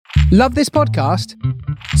Love this podcast?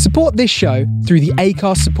 Support this show through the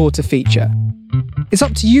Acast supporter feature. It's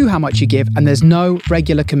up to you how much you give, and there's no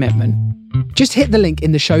regular commitment. Just hit the link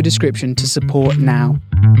in the show description to support now.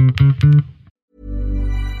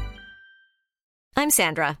 I'm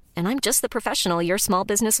Sandra, and I'm just the professional your small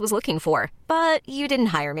business was looking for. But you didn't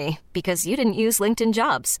hire me because you didn't use LinkedIn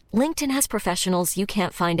Jobs. LinkedIn has professionals you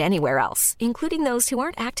can't find anywhere else, including those who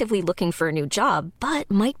aren't actively looking for a new job, but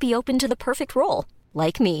might be open to the perfect role,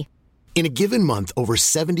 like me. In a given month, over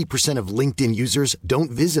 70% of LinkedIn users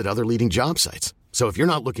don't visit other leading job sites. So if you're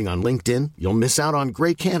not looking on LinkedIn, you'll miss out on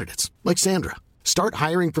great candidates like Sandra. Start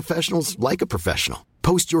hiring professionals like a professional.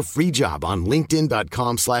 Post your free job on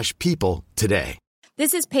linkedin.com/people today.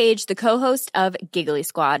 This is Paige, the co-host of Giggly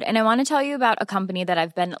Squad, and I want to tell you about a company that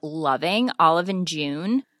I've been loving, Olive &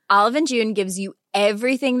 June. Olive & June gives you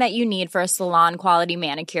everything that you need for a salon-quality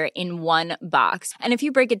manicure in one box. And if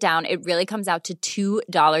you break it down, it really comes out to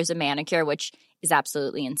 $2 a manicure, which is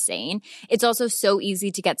absolutely insane. It's also so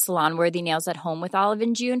easy to get salon-worthy nails at home with Olive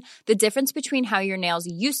 & June. The difference between how your nails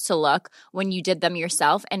used to look when you did them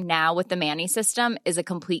yourself and now with the Mani system is a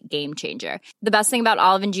complete game changer. The best thing about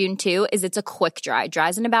Olive & June, too, is it's a quick dry.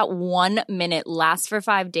 Dries in about 1 minute, lasts for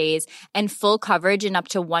 5 days, and full coverage in up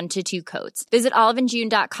to 1 to 2 coats. Visit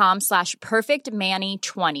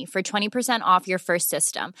oliveandjune.com/perfectmani20 for 20% off your first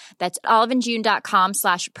system. That's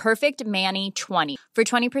oliveandjune.com/perfectmani20 for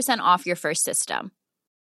 20% off your first system.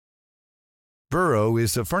 Burrow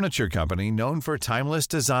is a furniture company known for timeless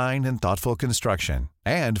design and thoughtful construction,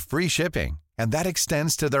 and free shipping, and that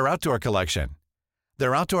extends to their outdoor collection.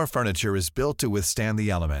 Their outdoor furniture is built to withstand the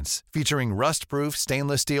elements, featuring rust-proof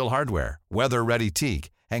stainless steel hardware, weather-ready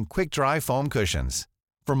teak, and quick-dry foam cushions.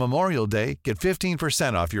 For Memorial Day, get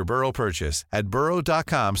 15% off your Burrow purchase at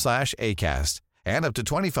burrow.com/acast, and up to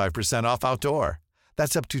 25% off outdoor.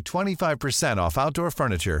 That's up to 25% off outdoor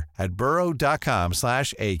furniture at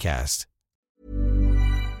burrow.com/acast.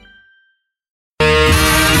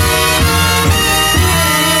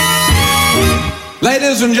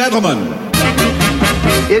 Ladies and gentlemen,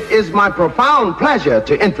 it is my profound pleasure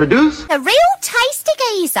to introduce a real tasty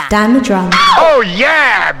geezer, Dan the Drum. Oh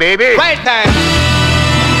yeah, baby! right there.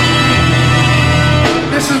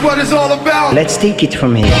 This is what it's all about. Let's take it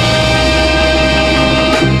from here.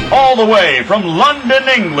 All the way from London,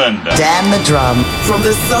 England, Dan the Drum. From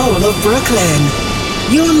the soul of Brooklyn,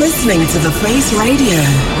 you're listening to The Face Radio.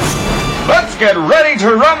 Let's get ready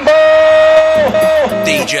to rumble!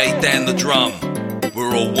 DJ Dan the Drum.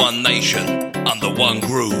 We're all one nation under one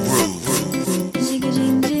groove.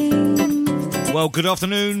 Well, good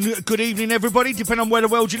afternoon, good evening, everybody, depending on where the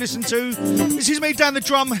world you listen to. This is me, Dan the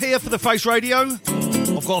Drum, here for The Face Radio.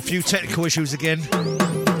 I've got a few technical issues again.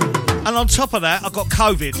 And on top of that, I've got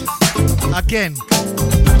COVID. Again.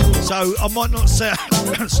 So I might not sound,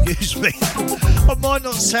 excuse me, I might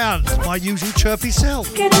not sound my usual chirpy self.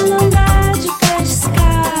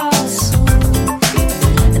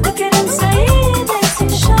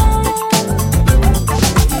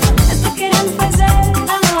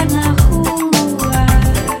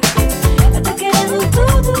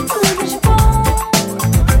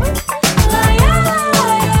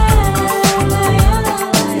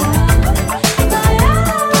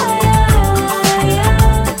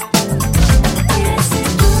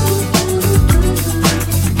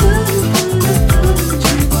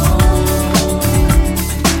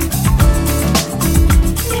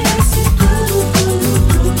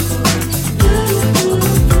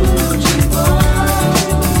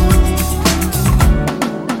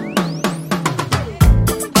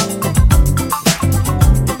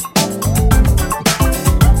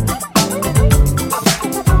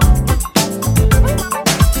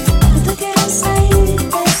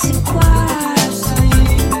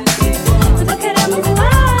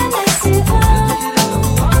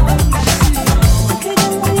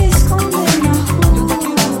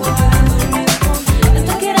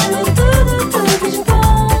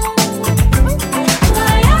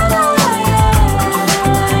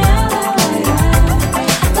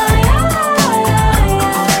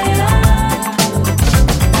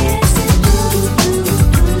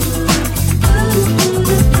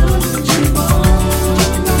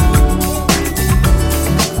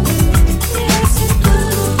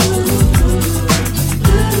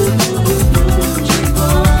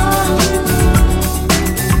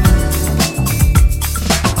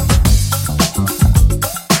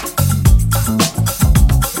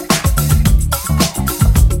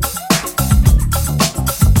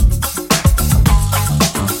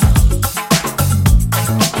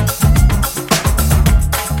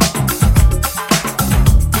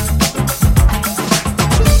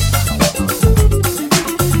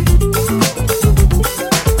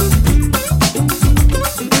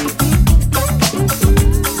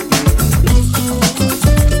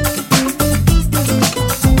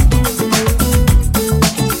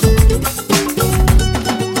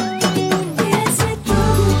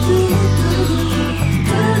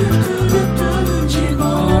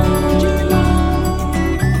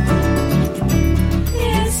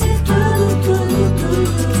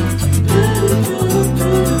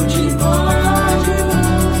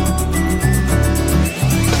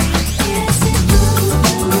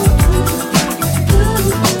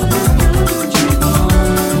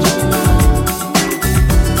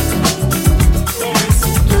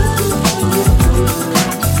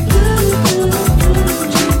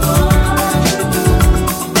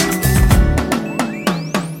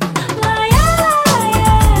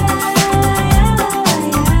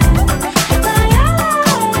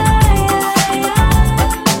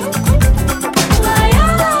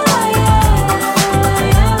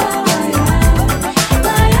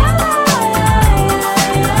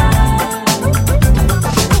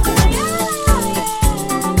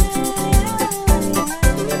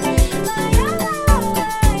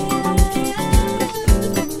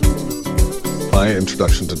 my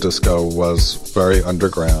introduction to disco was very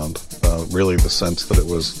underground, really the sense that it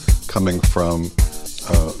was coming from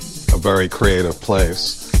a very creative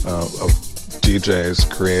place of DJs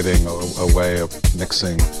creating a way of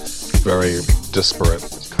mixing very disparate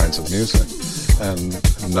kinds of music, and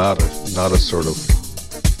not a sort of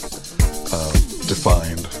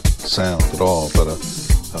defined sound at all, but a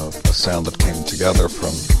sound that came together from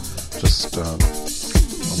just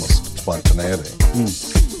almost spontaneity.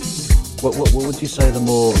 What would you say are the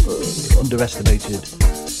more underestimated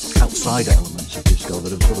outside elements of disco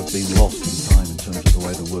that have sort of been lost in time in terms of the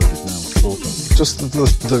way the word is now thought of? Just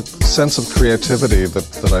the sense of creativity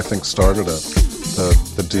that I think started it.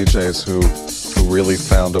 The DJs who really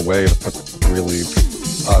found a way to put really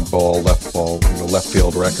oddball, left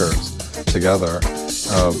field records together.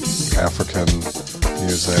 African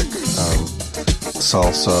music,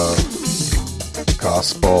 salsa,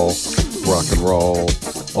 gospel, rock and roll,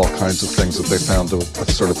 all kinds of things that they found a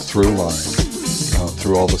sort of through line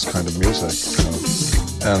through all this kind of music,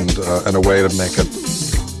 and a way to make it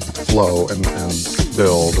flow and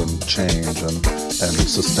build and change and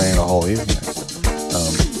sustain a whole evening,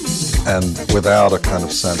 and without a kind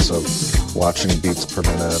of sense of watching beats per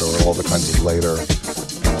minute or all the kinds of later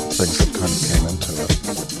things that kind of came into it.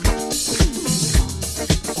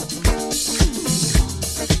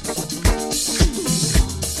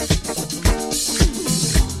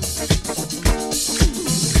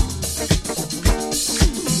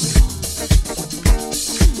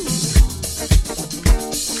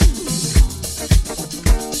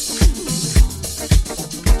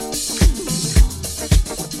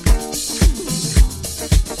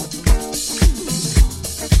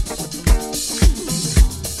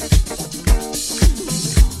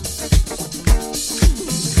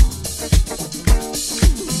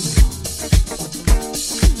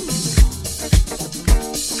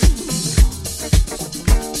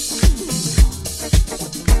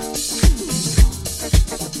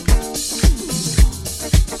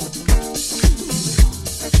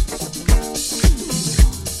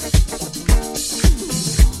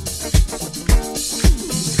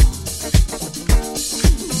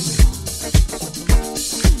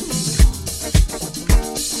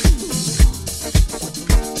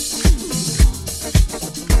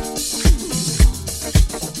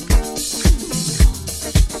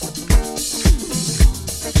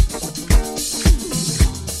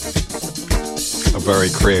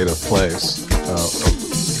 Very creative place of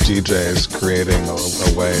DJs creating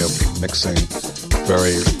a way of mixing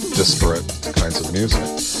very disparate kinds of music,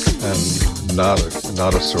 and not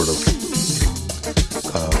a sort of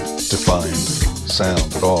defined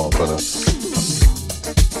sound at all, but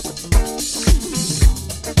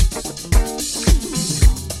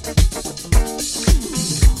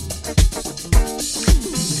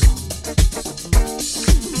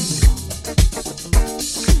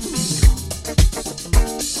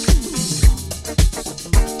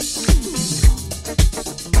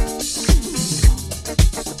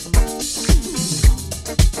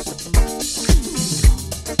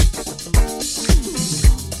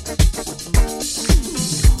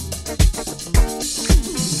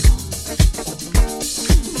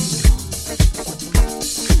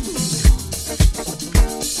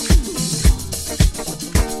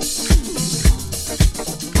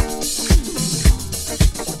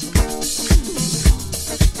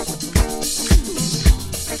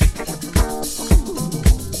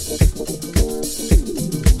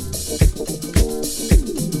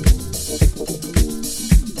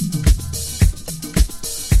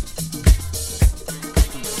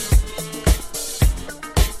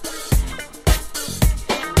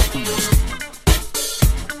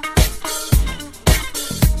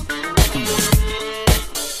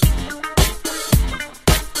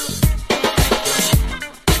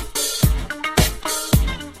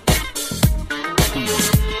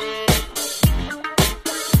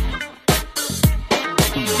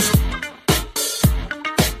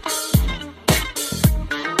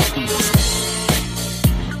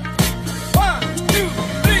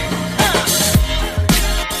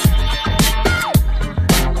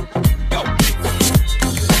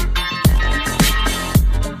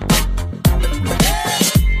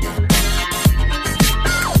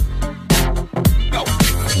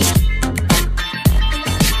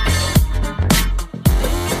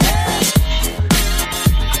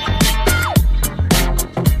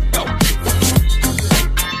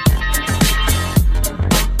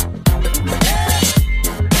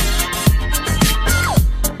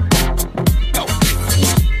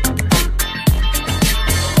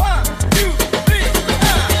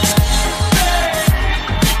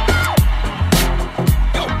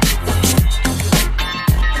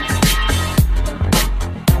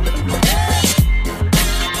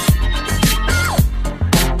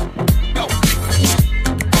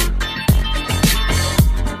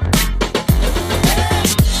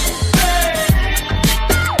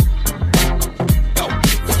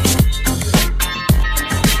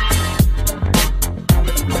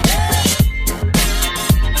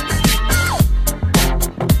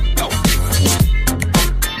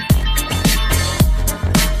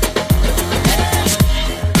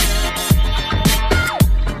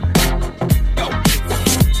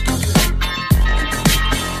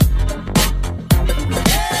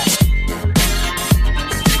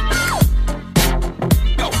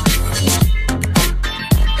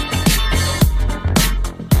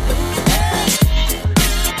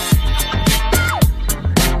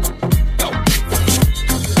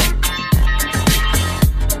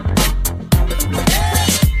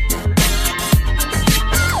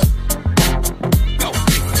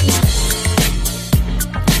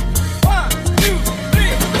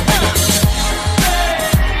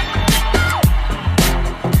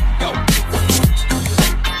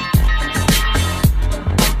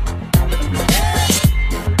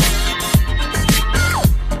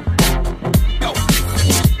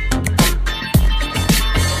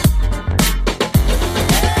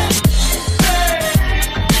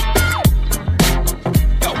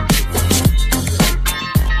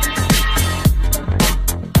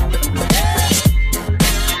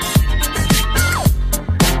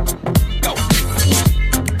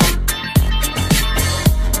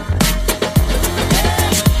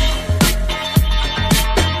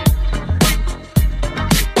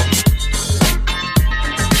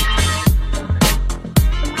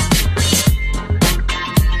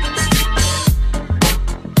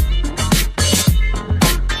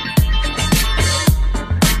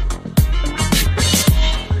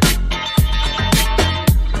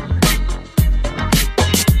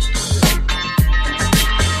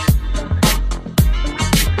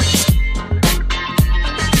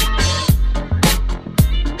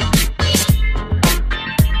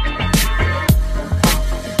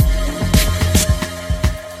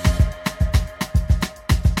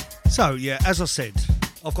So, yeah, as I said,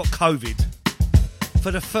 I've got COVID for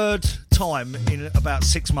the third time in about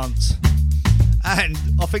 6 months. And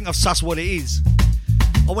I think I've sussed what it is.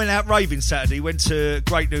 I went out raving Saturday, went to a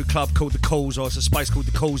great new club called The Calls, or it's a space called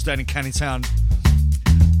The Calls down in Canning Town.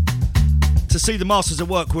 To see the Masters at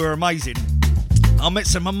work were amazing. I met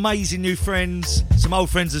some amazing new friends, some old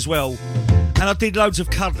friends as well. And I did loads of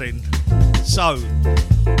cuddling. So,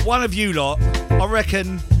 one of you lot, I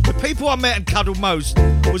reckon, the people I met and cuddled most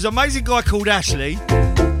was an amazing guy called Ashley,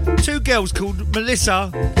 2 girls called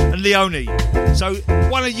Melissa and Leonie. So,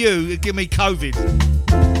 one of you give me COVID.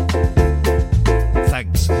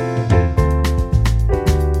 Thanks.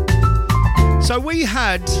 So we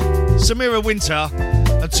had Samira Winter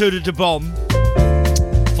and Tuda de Bomb,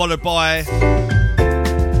 followed by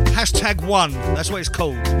 #1, that's what it's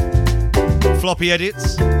called, Floppy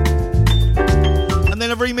Edits, and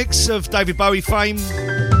then a remix of David Bowie fame.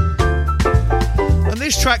 And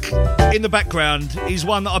this track in the background is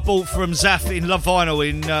one that I bought from Zaf in Love Vinyl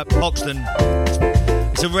in Hoxton.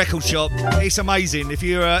 It's a record shop. It's amazing. If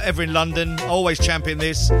you're ever in London, I always champion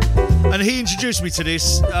this. And he introduced me to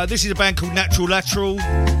this. This is a band called Natural Lateral.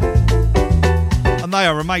 And they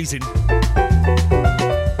are amazing.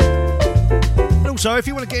 And also, if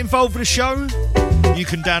you want to get involved with the show, you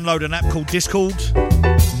can download an app called Discord.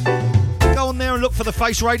 Go on there and look for The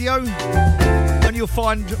Face Radio. And you'll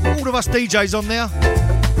find all of us DJs on there.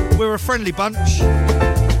 We're a friendly bunch.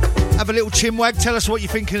 Have a little chinwag. Tell us what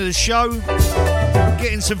you're thinking of the show.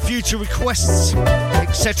 Getting some future requests,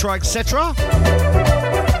 etc, etc.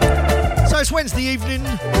 So it's Wednesday evening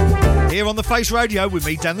here on The Face Radio with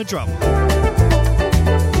me, Dan the Drum.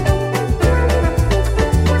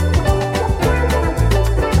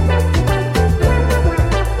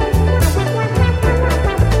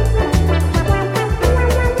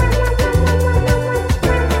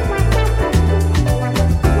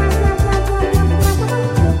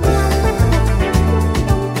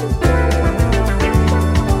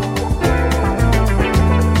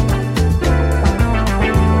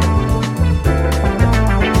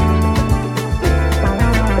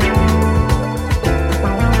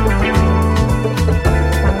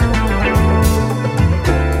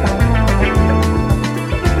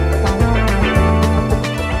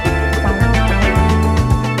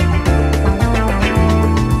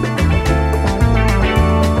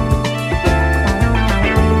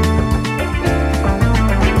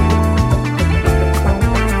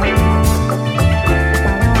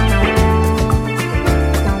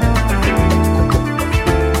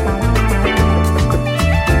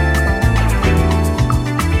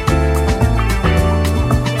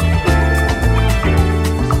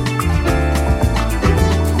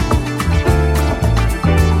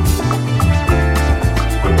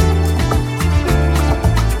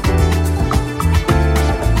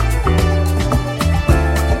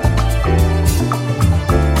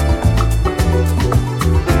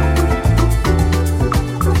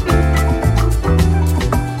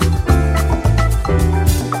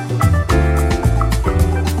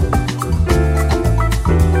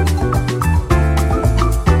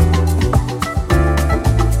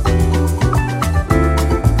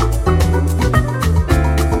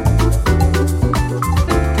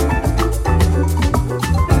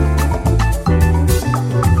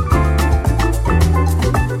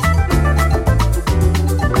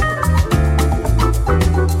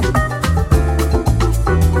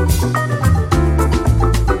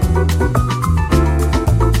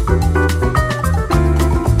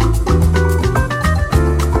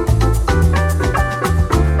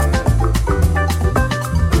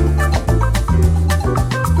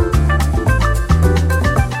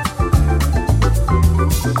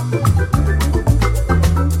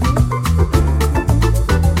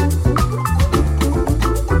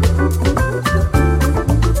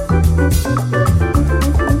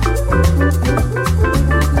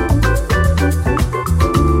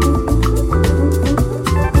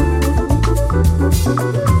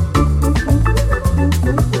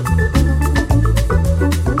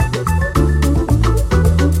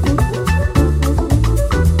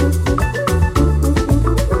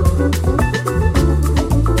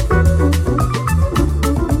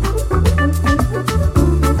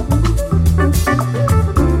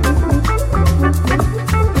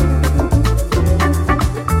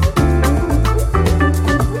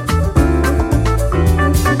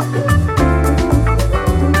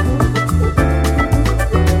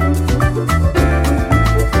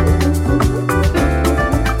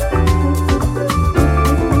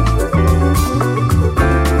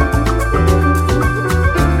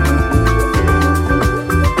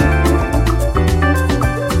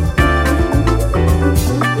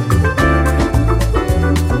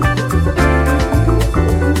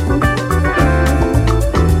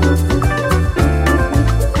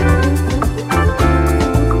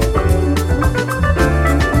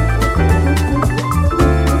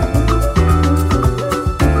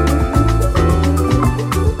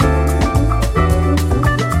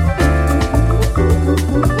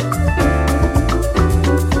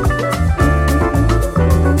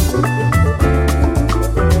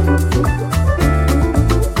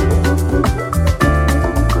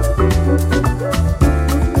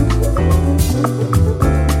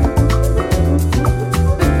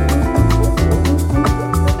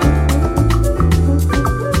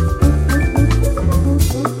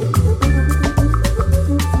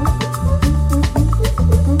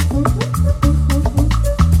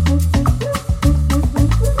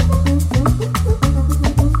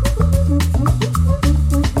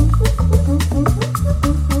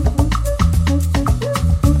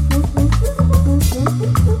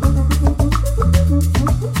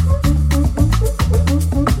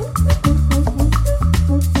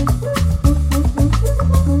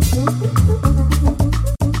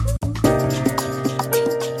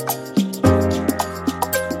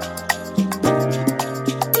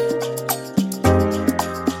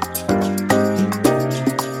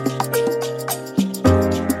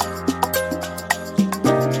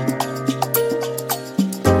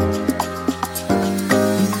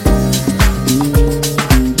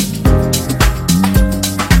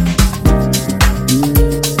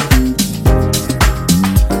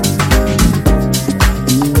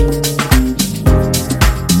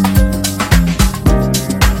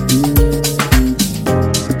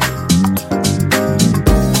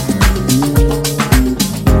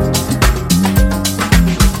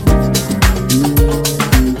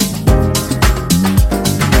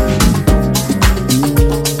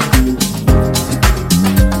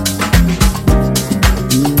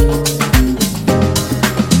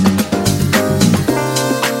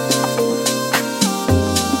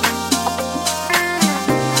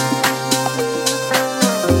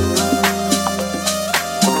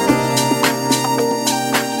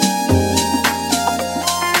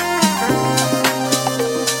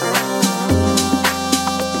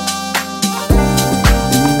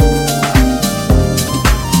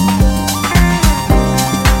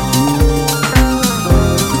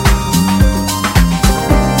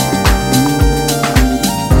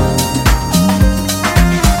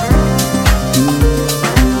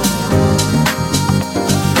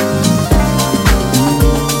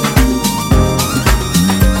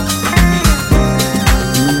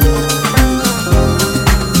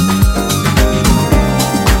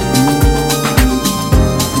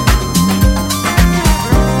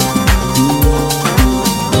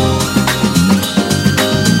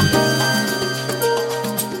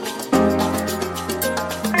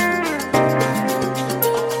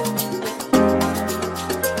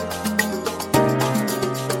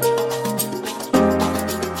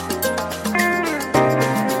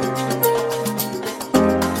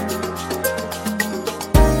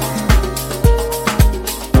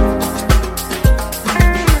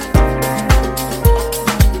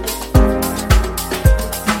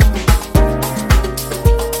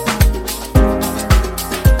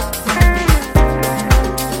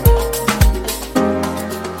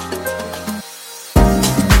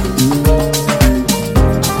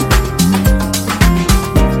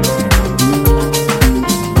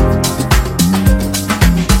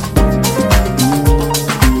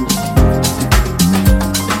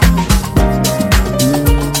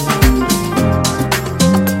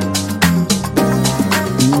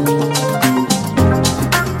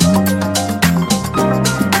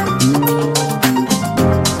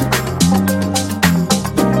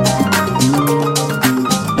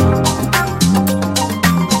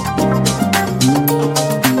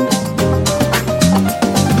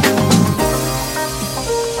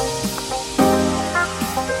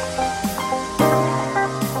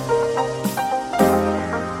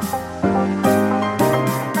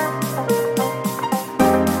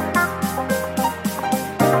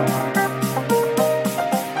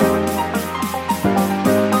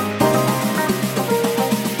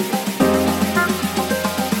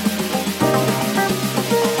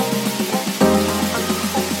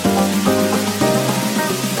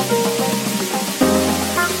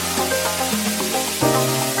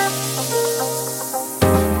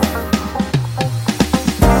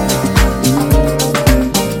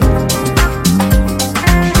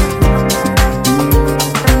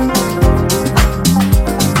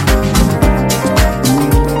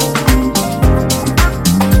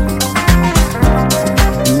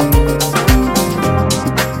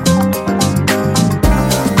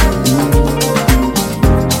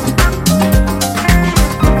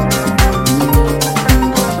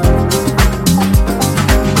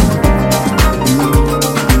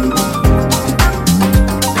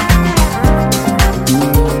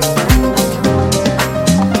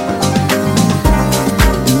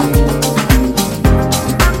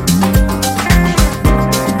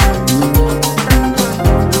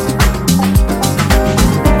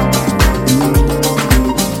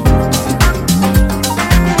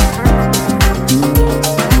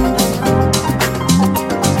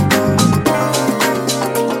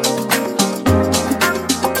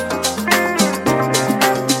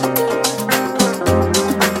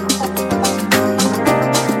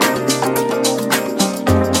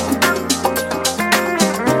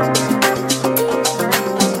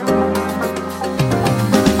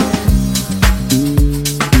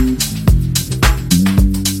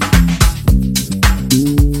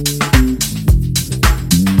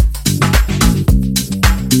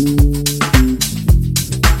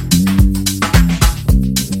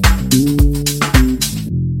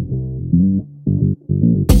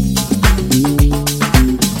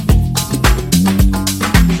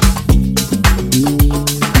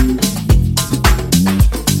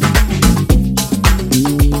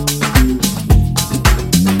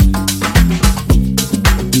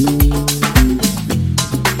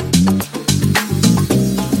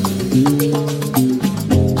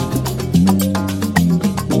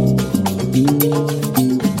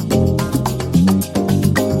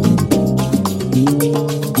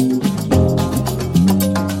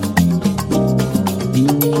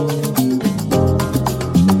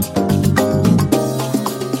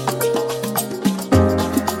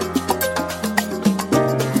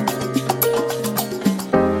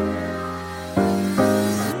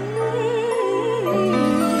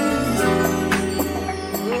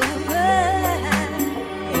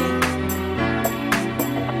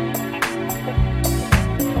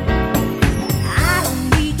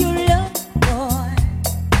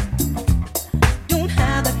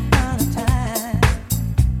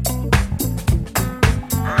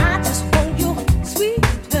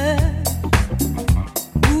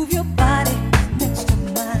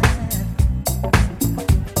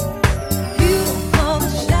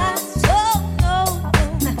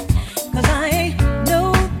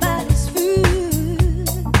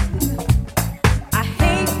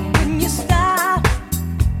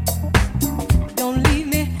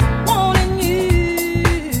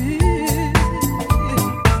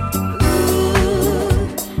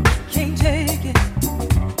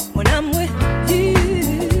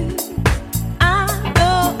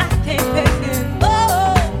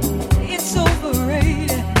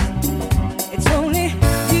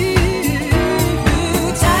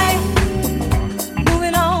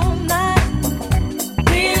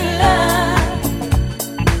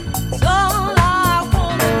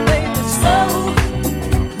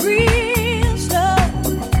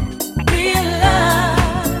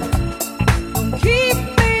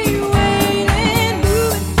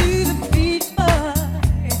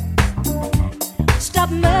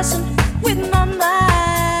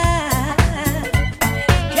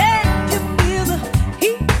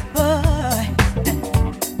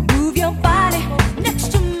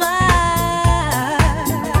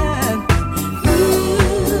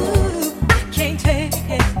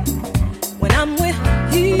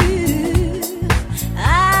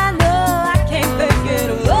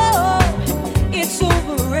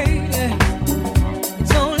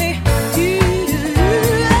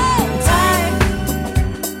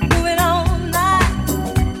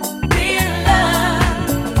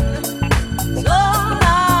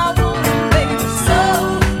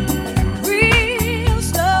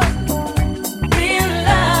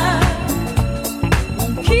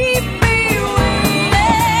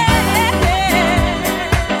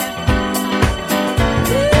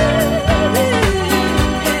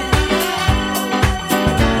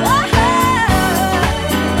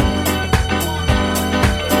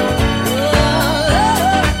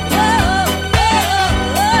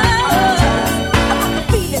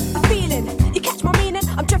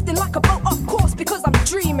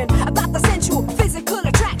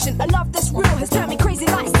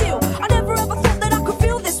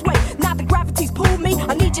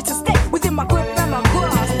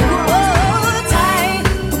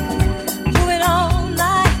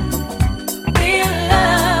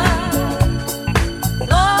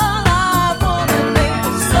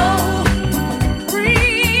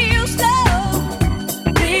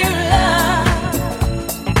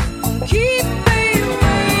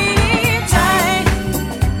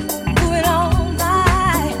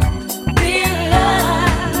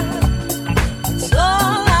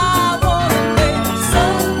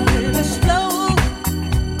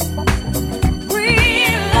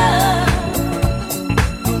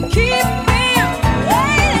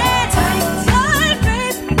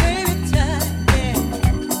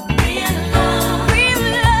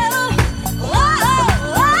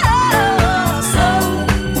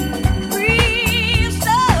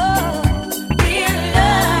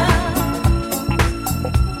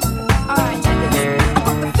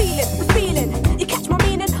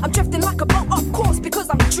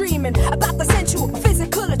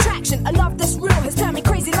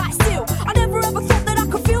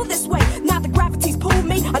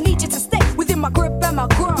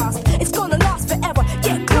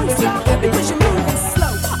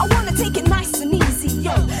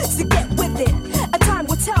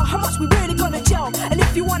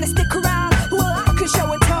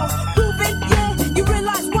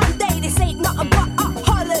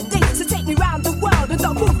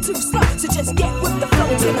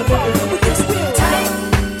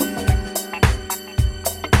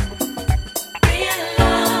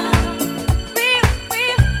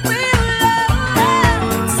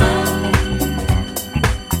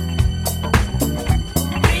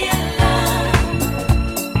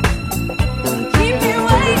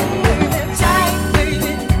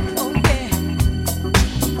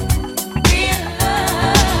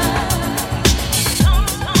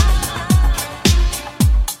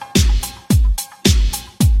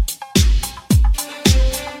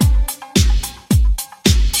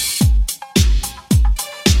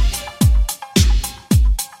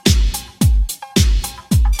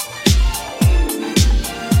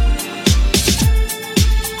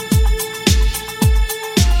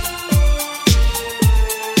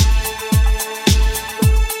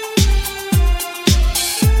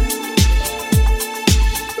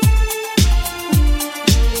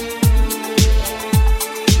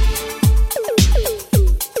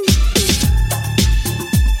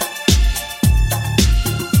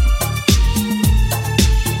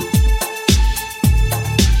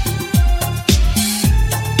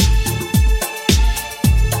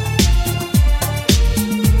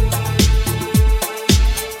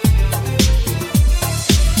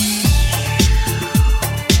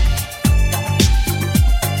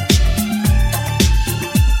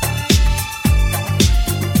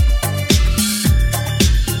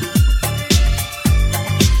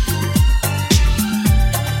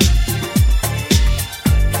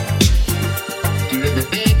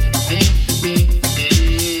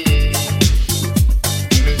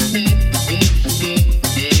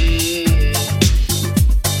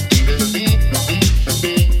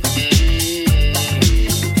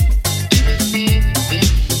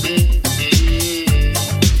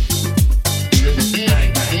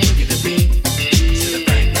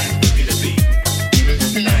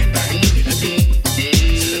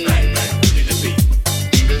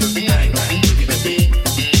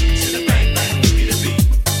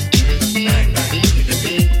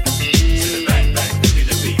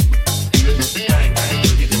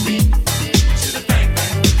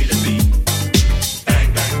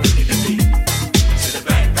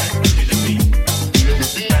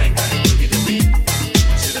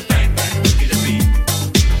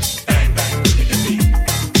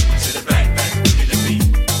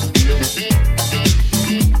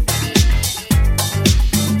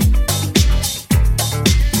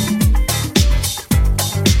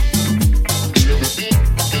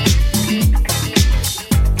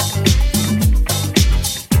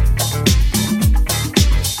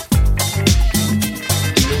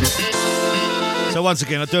 once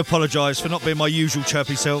again, I do apologise for not being my usual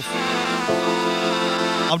chirpy self.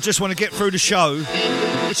 I just want to get through the show,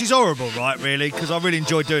 which is horrible, right, really, because I really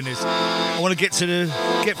enjoy doing this. I want to get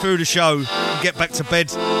through the show and get back to bed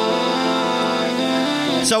so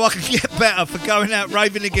I can get better for going out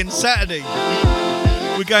raving again Saturday.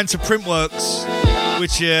 We're going to Printworks,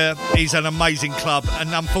 which is an amazing club,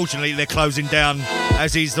 and unfortunately they're closing down,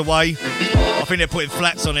 as is the way. I think they're putting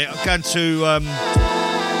flats on it. I'm going to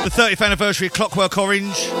the 30th anniversary of Clockwork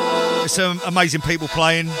Orange. There's some amazing people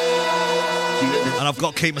playing, and I've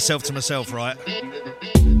got to keep myself to myself, right?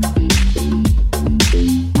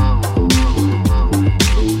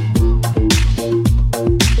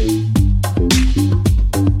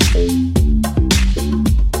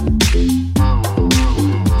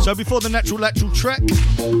 So before the Natural Lateral track,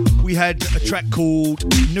 we had a track called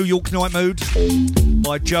New York Night Mood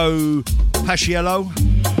by Joe Paciello,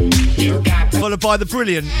 followed by the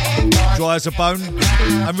brilliant Dry as a Bone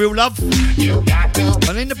and Real Love.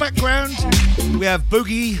 And in the background, we have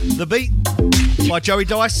Boogie the Beat by Joey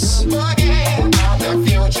Dice.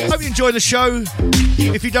 Hope you enjoy the show.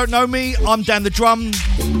 If you don't know me, I'm Dan the Drum,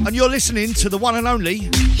 and you're listening to the one and only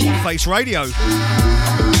Face Radio.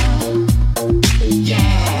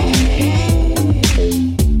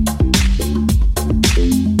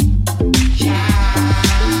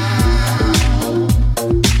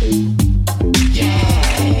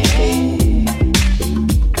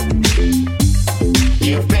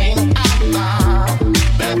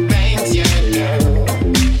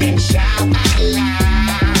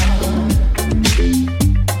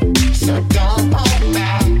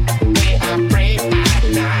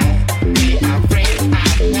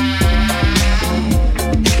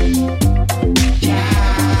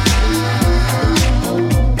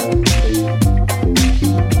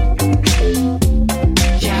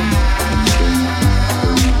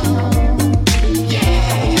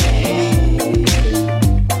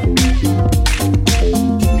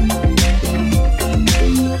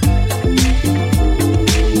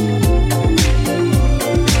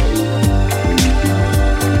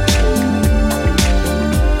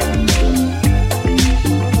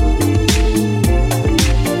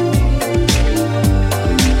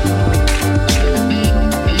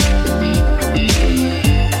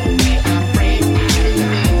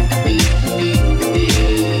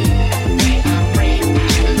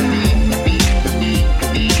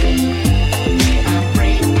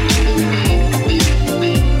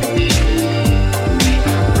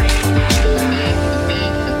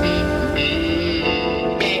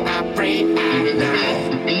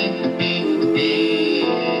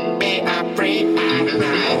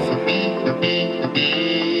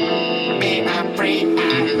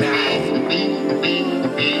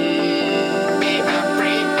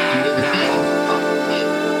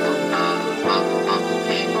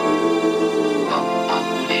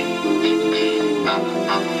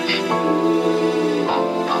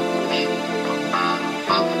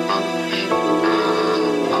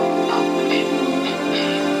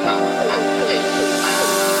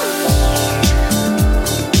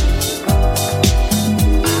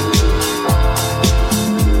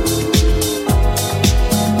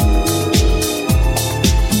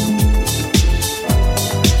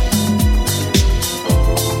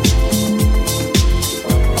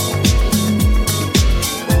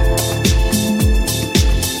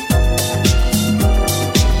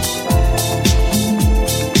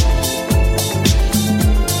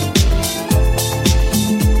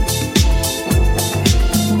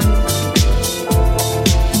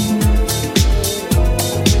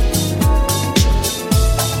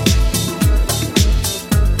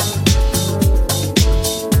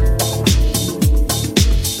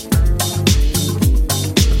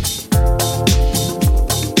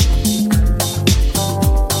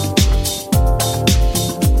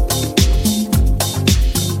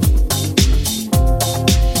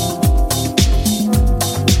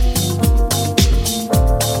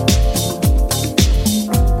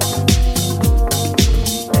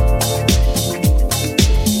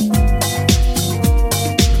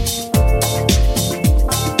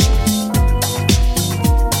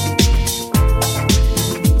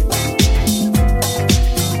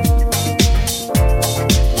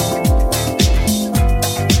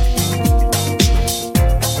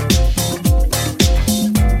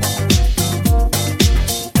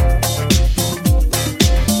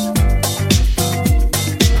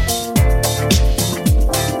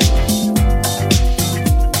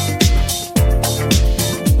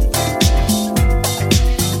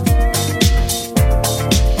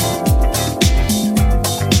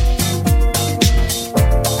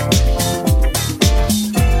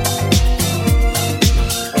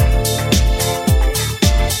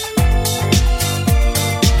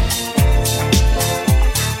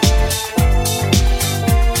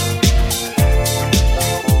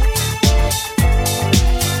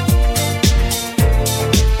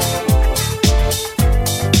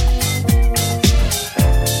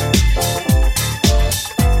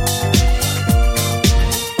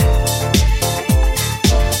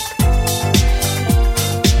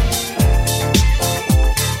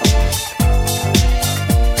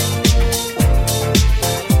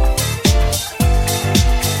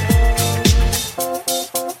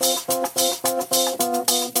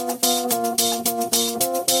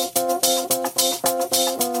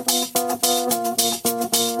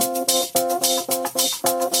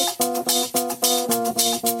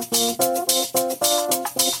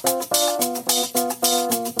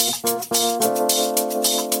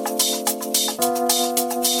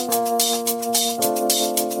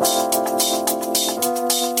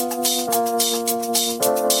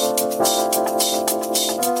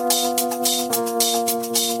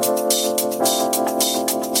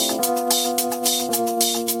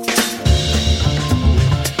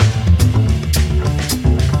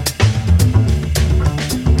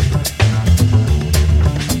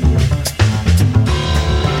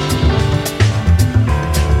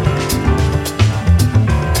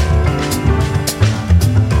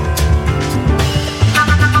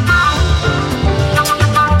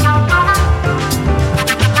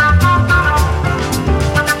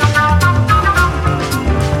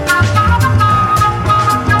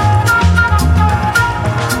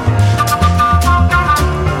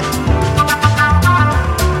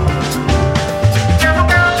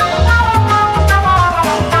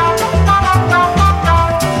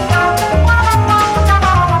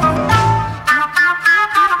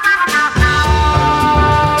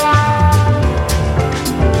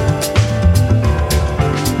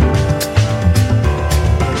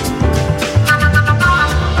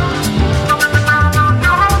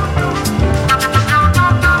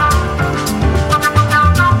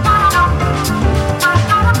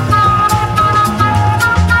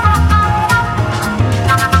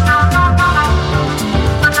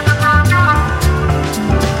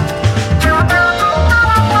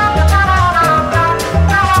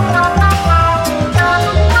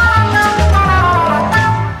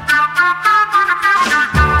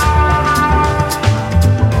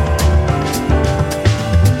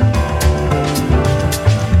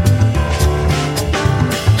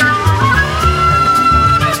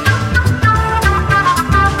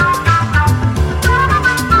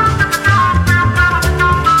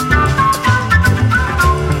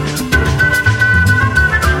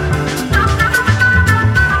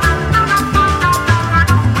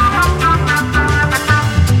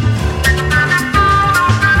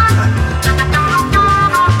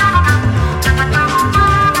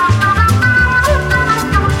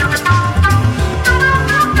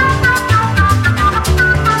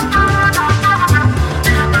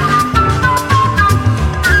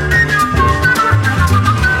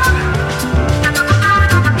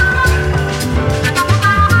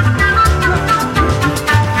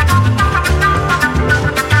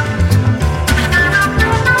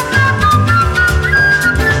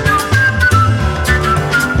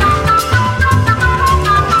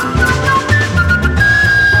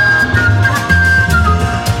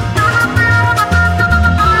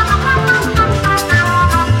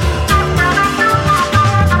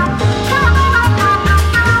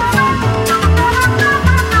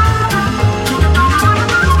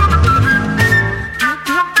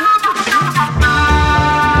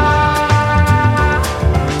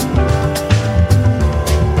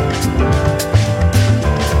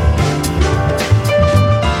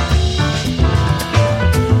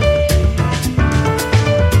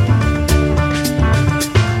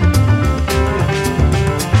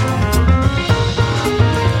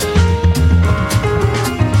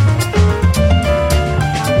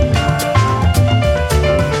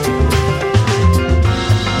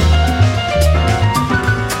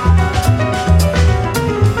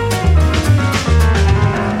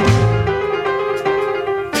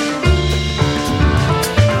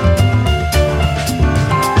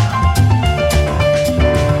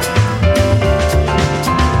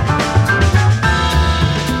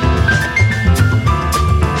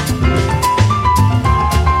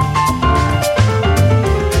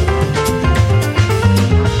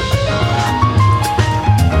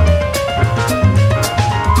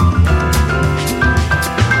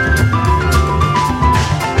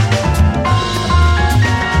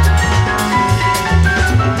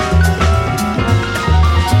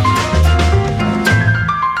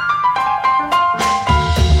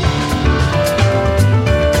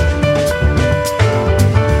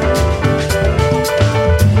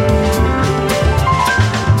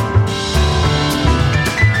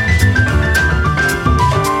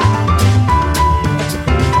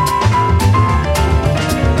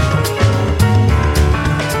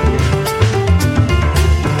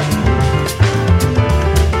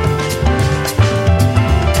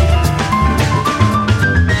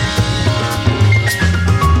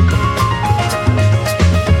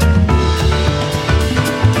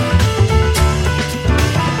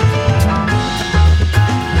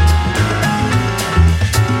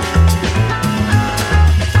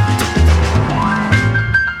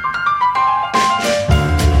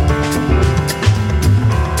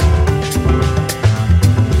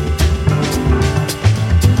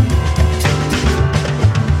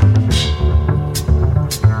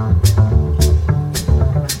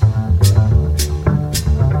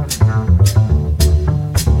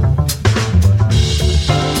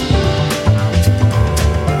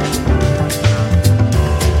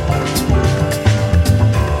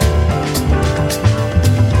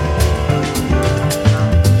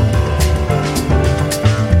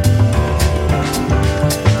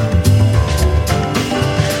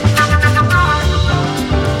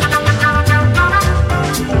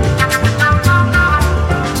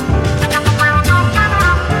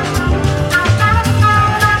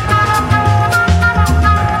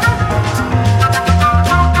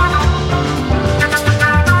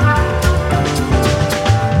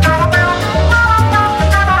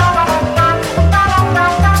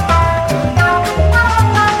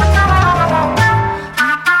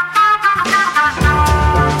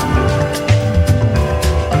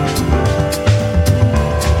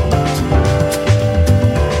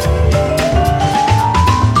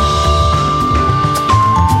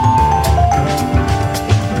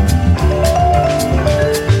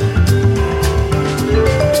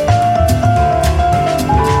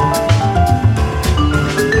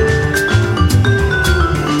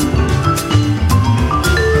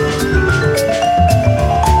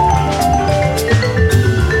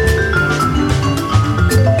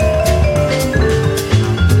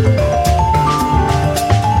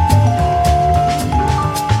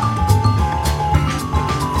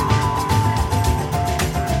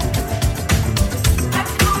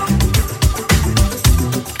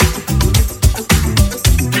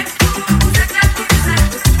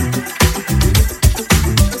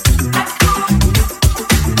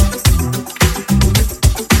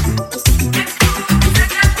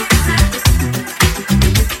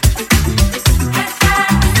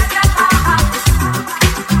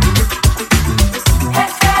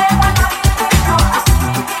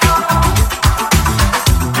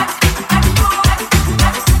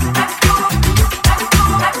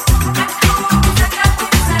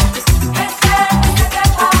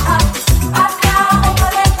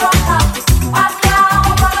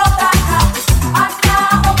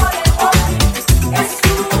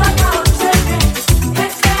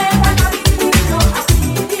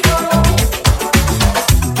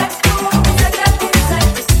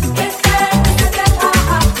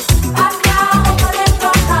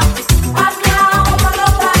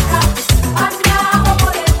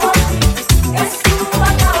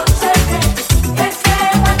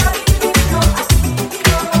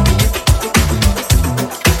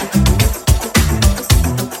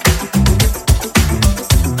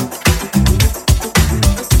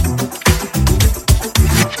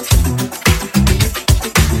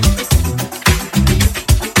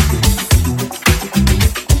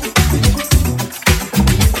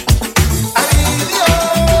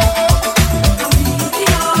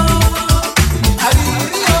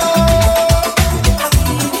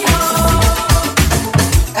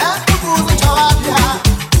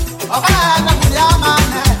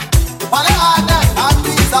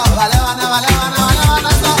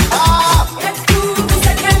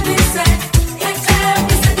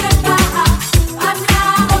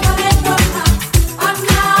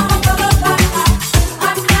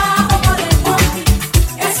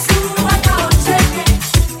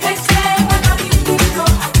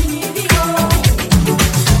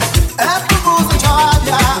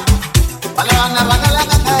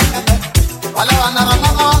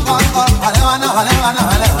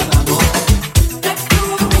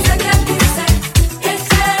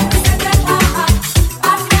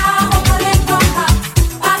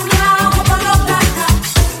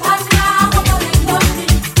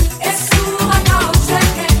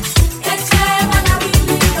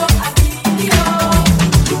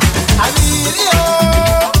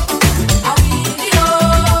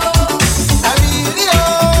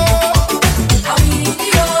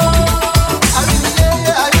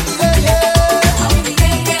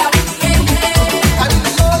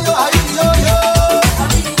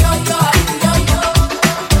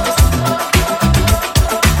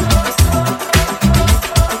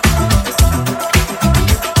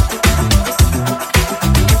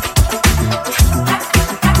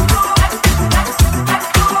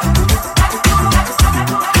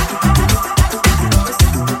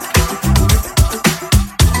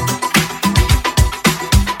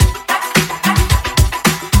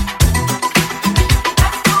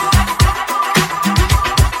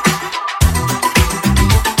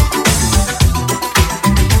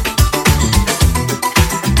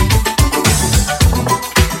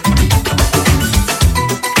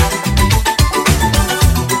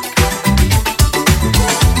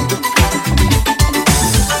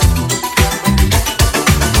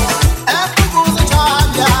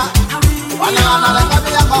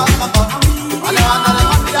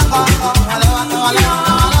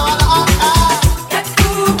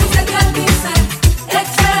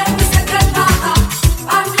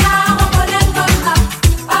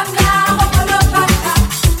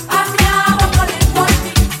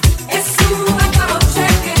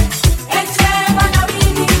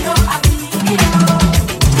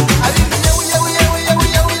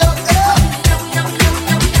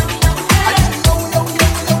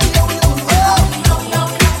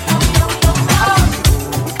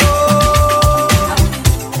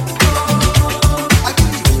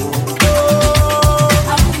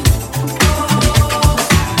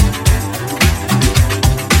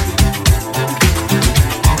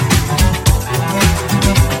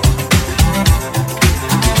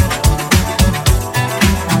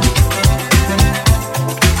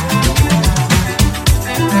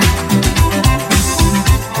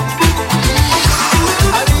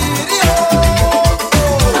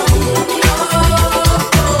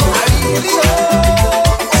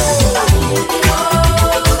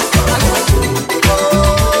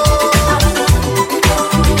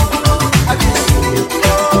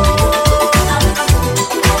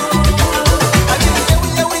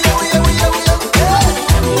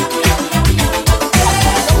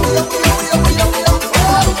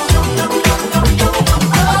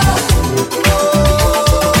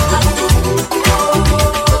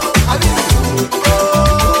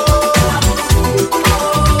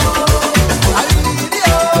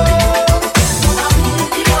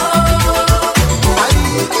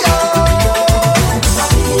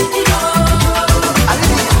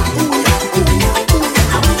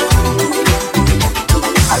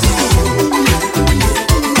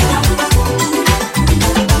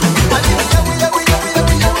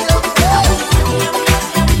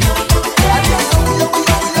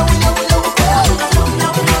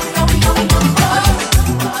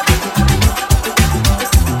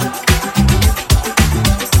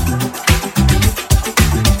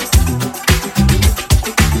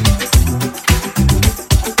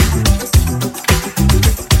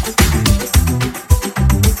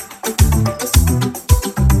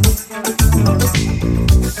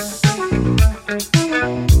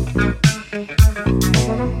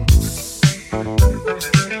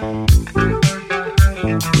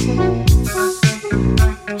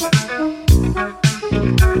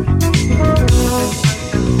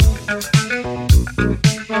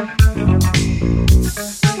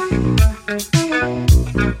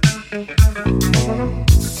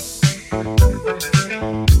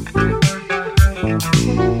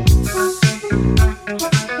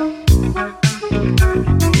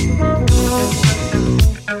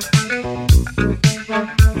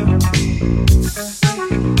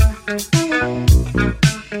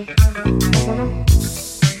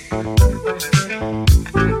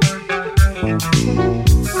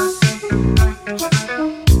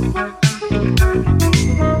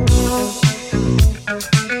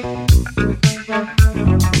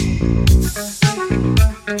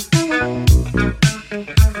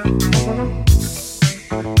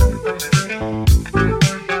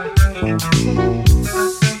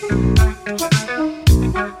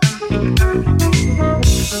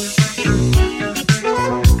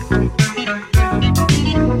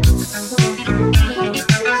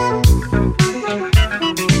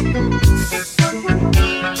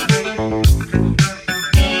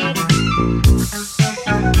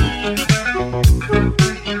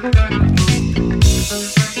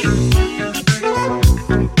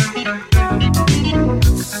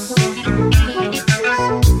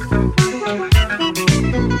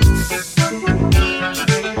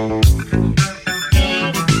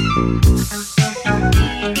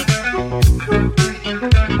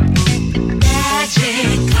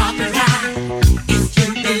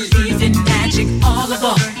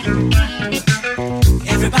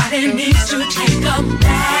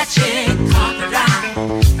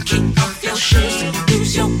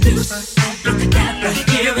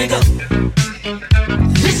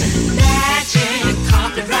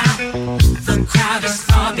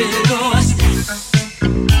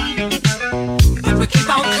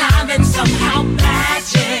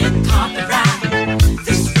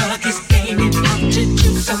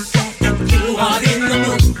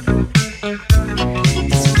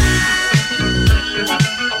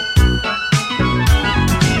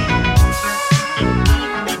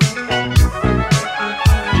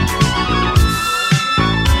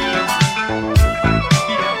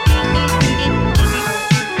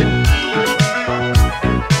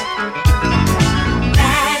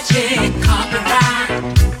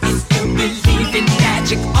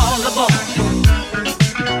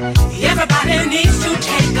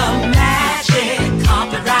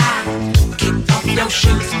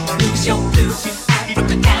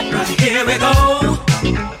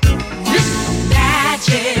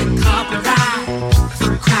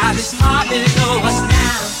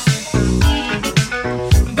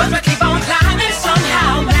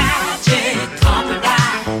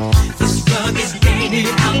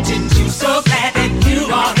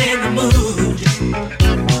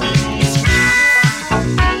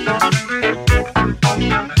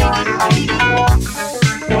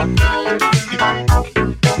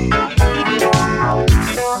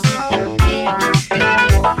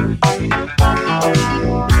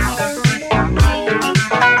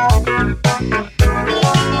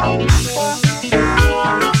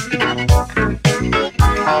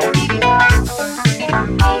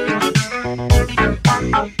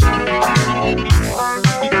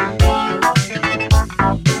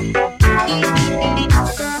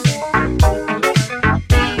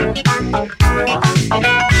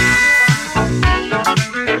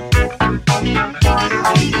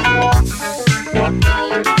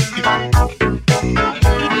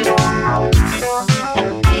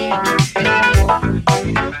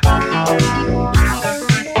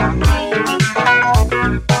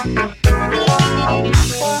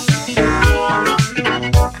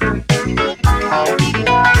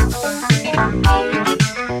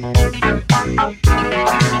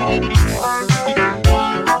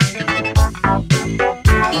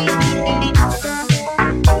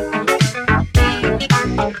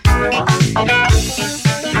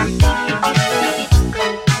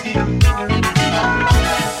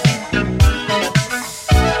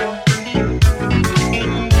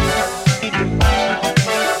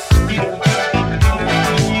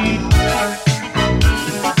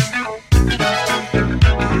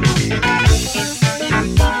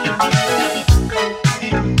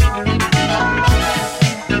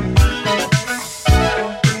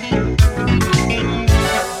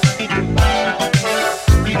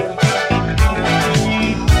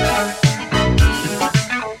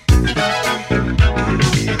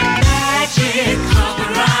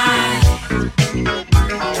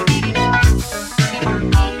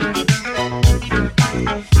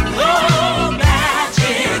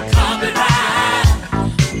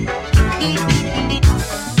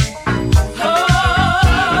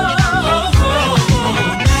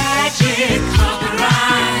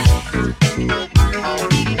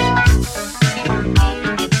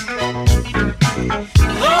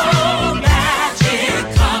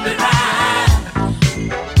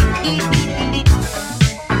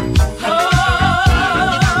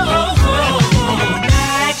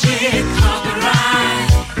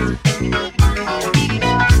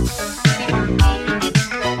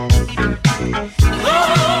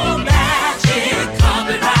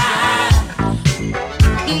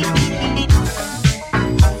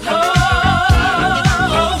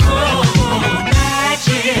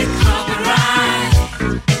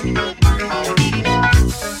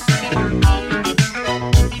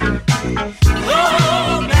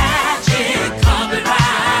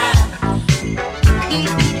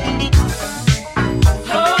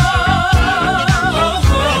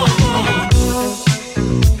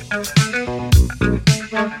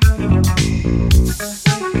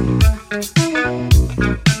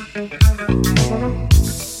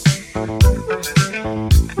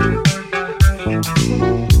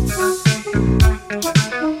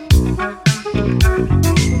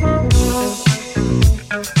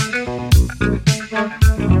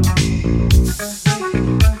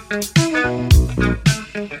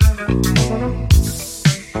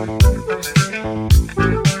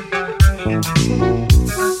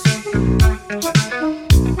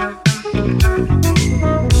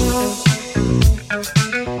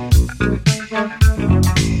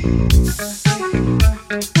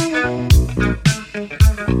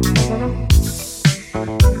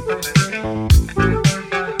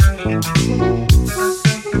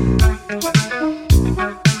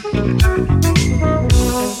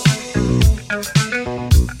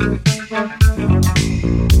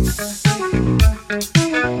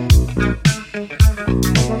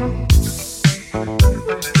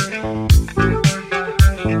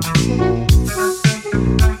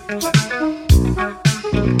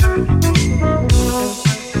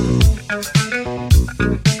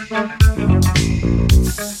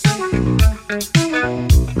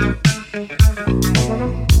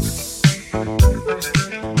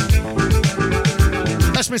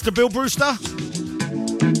 Mr. Bill Brewster,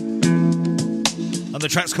 and the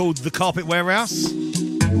track's called The Carpet Warehouse.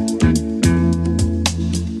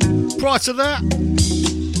 Prior to that,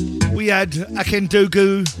 we had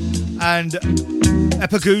Akendugu and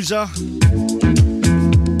Epaguza.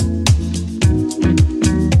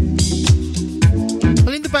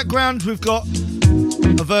 And in the background, we've got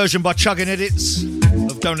a version by Chugging Edits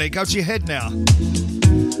of Don't Let It Go to Your Head Now.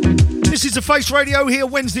 This is the Face Radio here,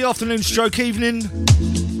 Wednesday afternoon stroke evening.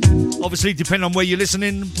 Obviously, depending on where you're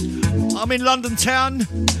listening. I'm in London town.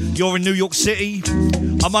 You're in New York City,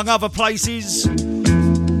 among other places.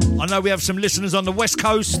 I know we have some listeners on the West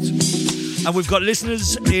Coast, and we've got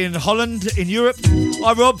listeners in Holland, in Europe.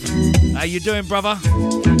 Hi, Rob. How you doing, brother?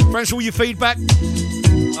 Thanks for all your feedback.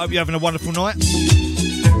 Hope you're having a wonderful night.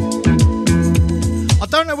 I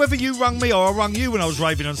don't know whether you rung me or I rung you when I was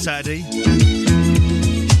raving on Saturday.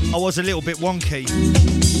 I was a little bit wonky.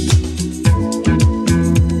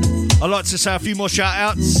 I'd like to say a few more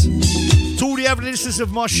shout-outs to all the other listeners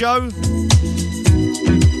of my show.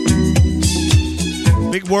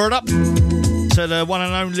 Big word up to the one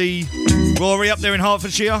and only Rory up there in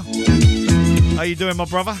Hertfordshire. How you doing, my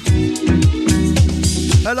brother?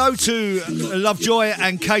 Hello to Lovejoy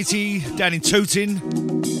and Katie down in Tooting.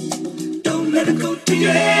 Don't let it go to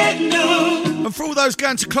your head, no. And for all those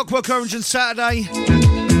going to Clockwork Orange on Saturday,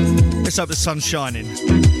 let's hope the sun's shining.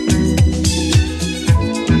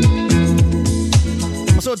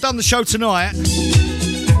 I've sort of done the show tonight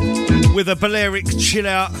with a Balearic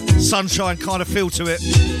chill-out sunshine kind of feel to it.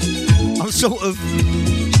 I'm sort of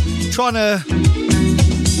trying to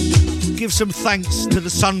give some thanks to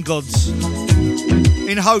the sun gods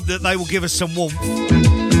in hope that they will give us some warmth.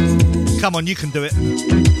 Come on, you can do it.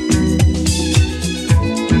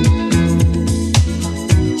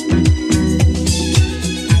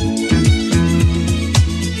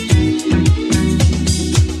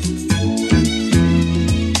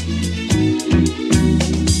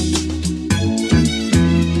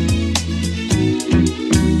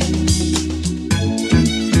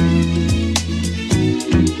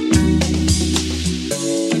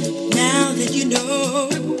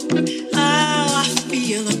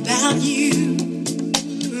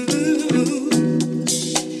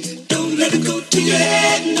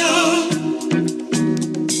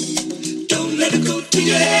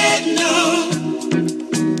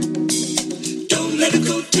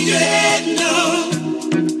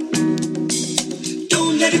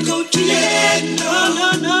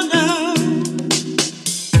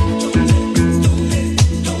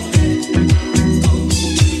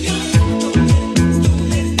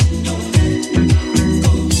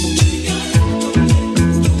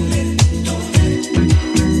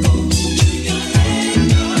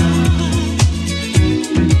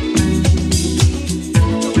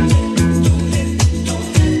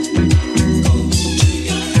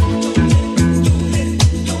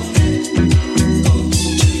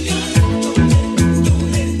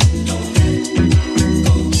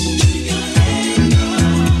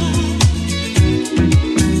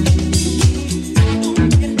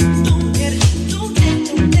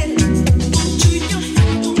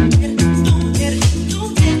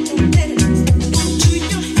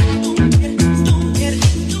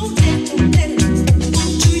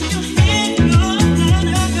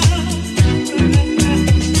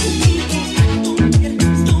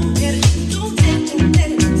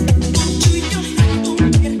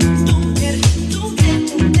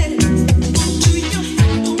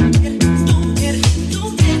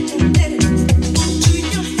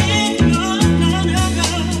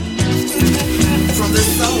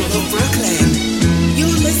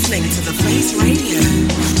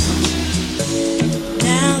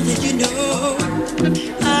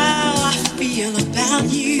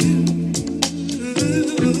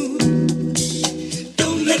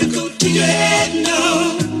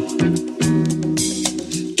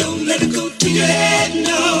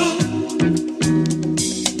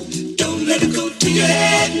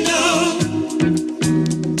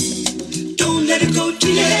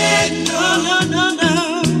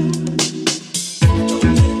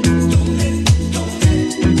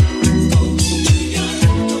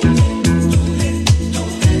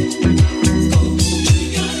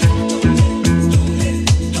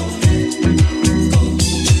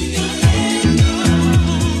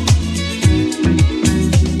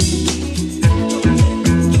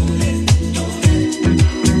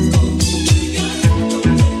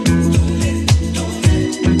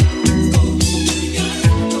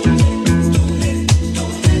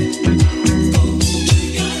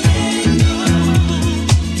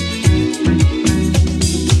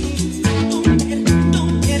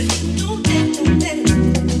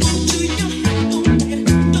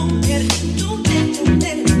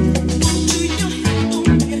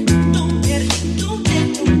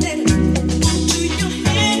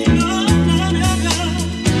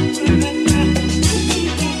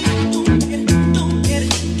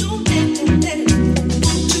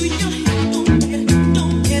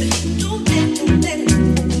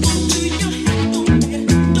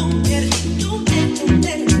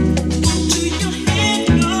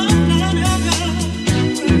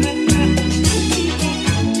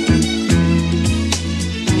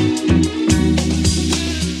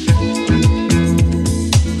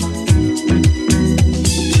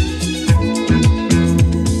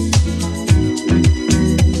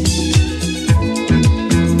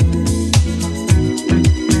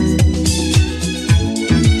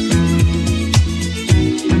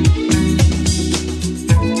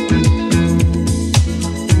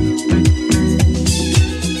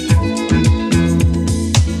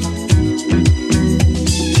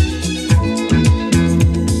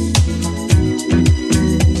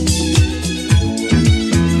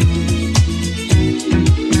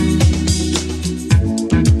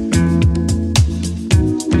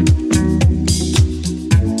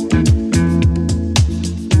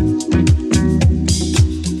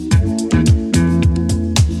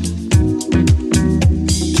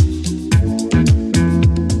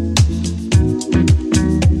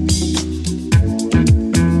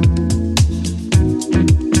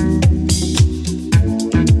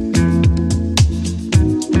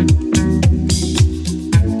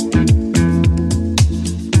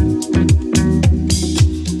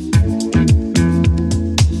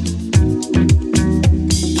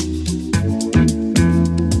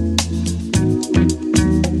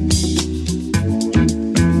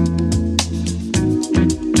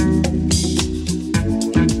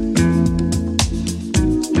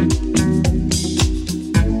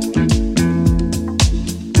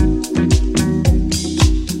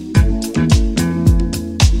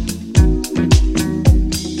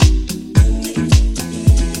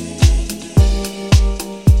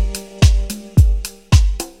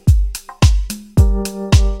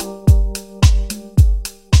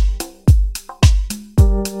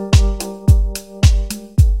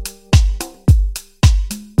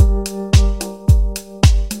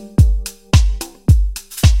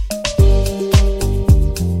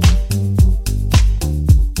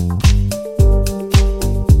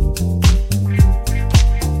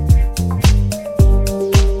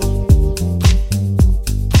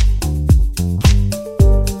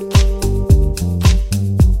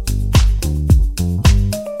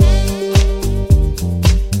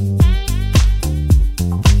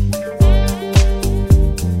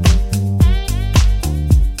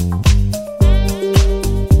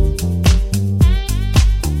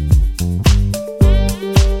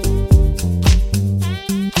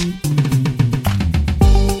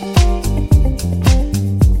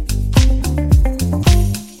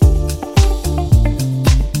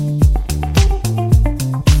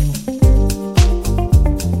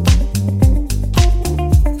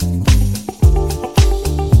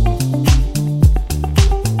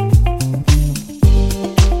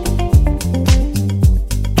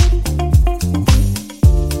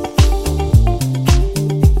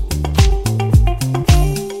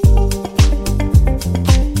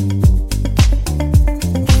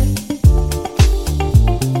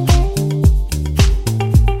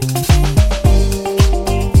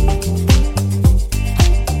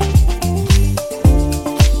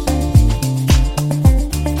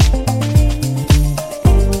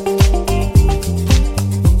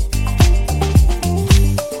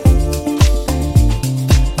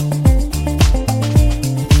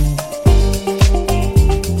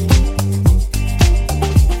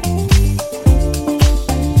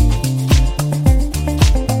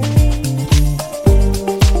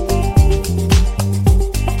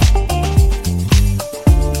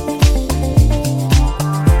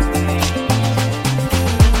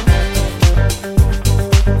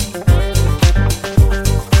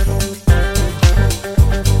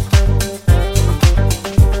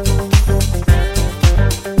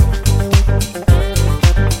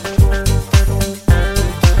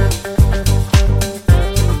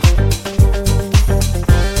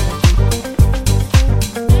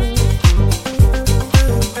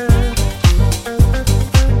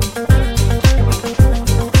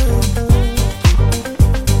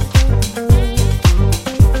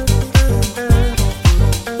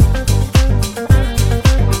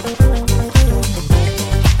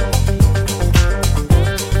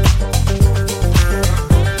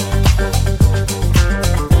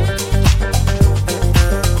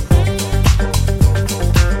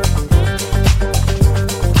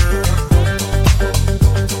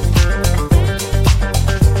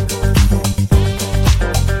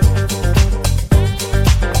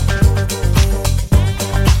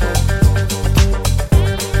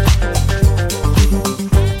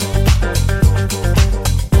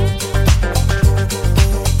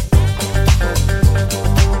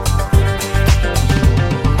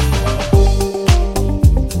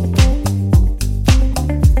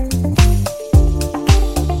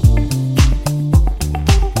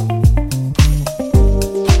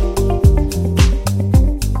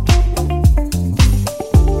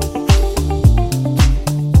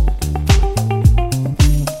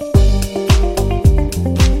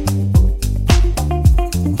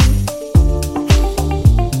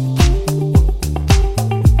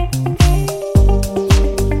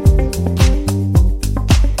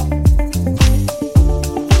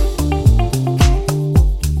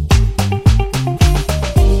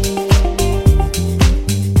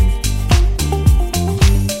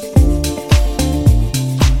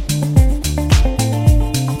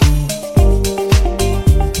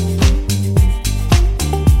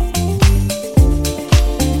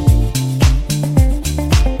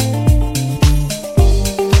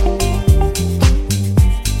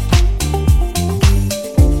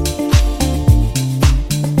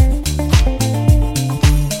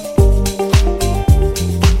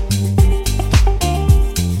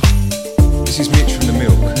 This is Mitch from The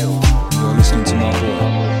Milk. You're listening to my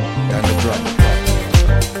boy, Dan the Drum.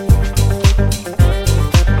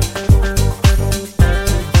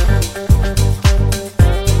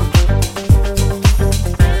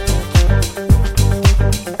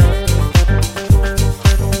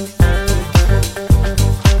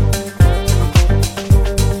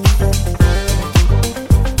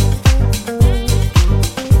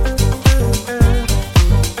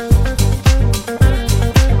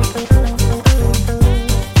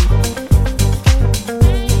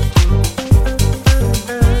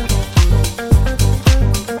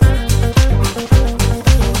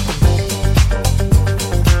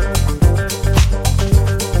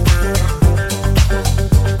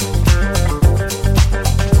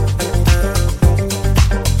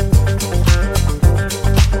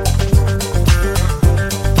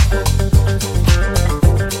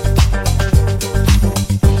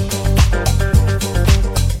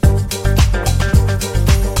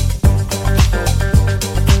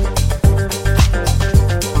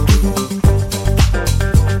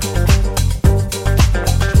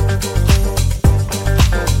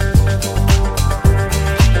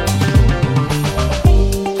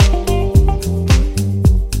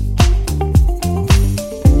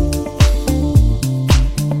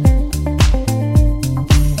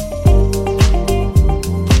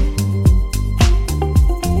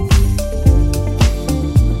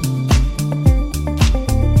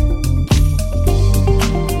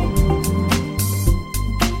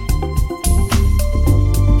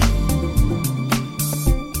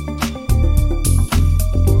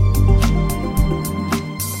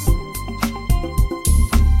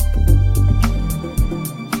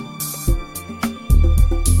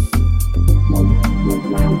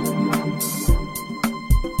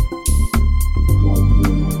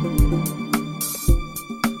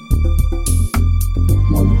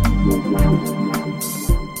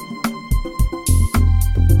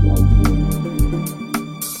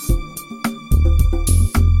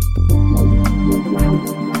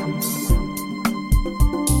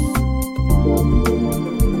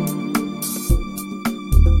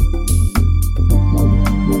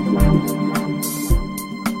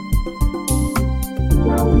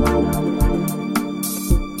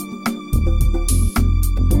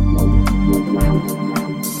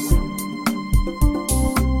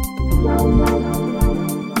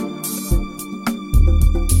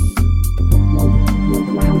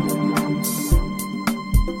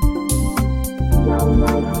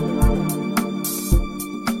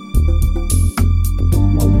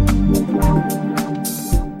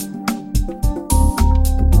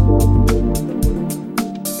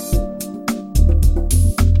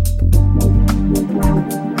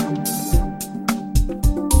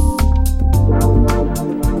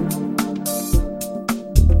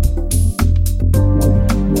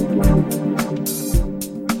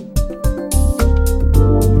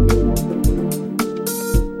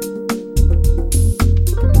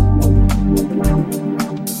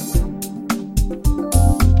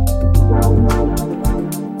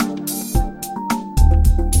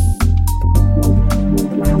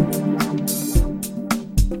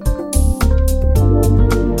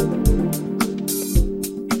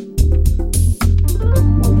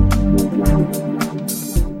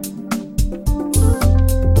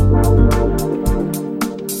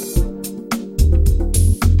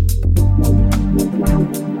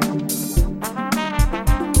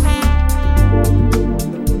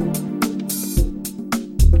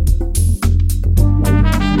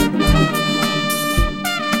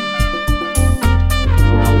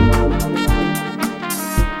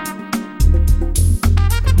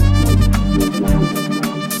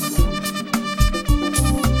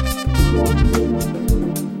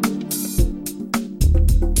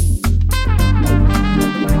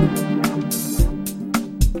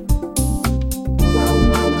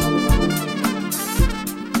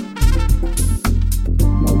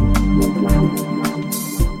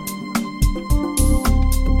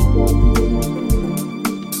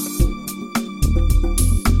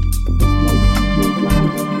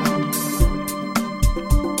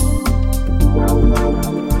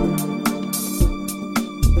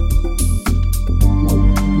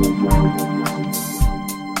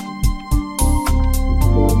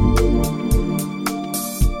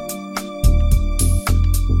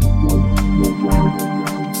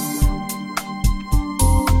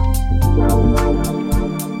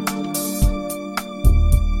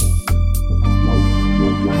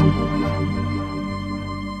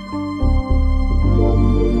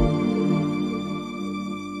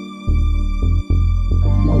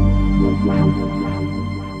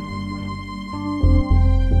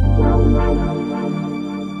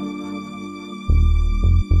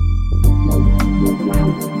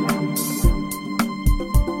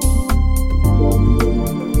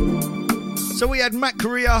 had Matt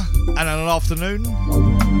Correa and An Afternoon.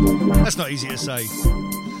 That's not easy to say.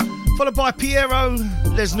 Followed by Piero,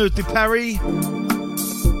 Les Nuits de Paris.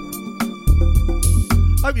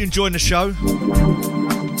 Hope you're enjoying the show.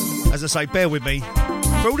 As I say, bear with me.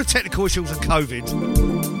 For all the technical issues and COVID,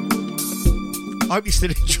 I hope you're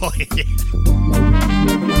still enjoying it.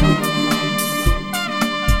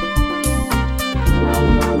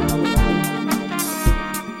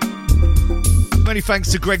 Many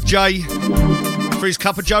thanks to Greg J for his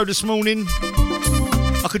cup of Joe this morning.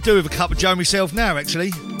 I could do with a cup of Joe myself now,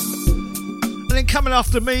 actually. And then coming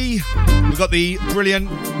after me, we've got the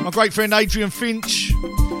brilliant, my great friend Adrian Finch.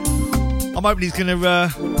 I'm hoping he's going to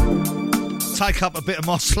take up a bit of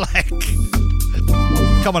my slack.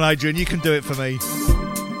 Come on, Adrian, you can do it for me.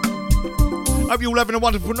 Hope you're all having a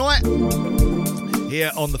wonderful night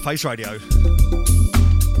here on The Face Radio.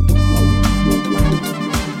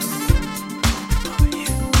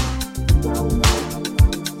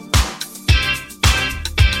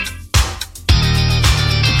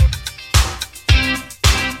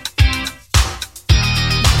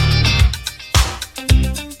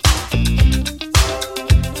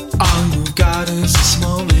 Is this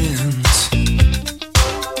moment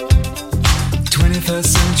 21st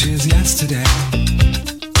century's yesterday.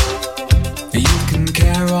 You can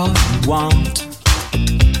care all you want.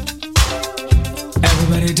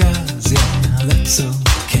 Everybody does, yeah, that's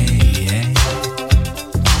okay.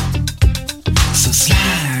 So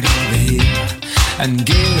slide over here and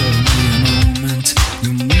give me a moment.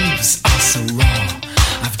 Your moves are so raw.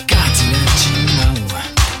 I've got to let you know.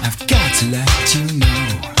 I've got to let you know.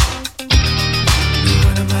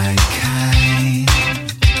 My kind.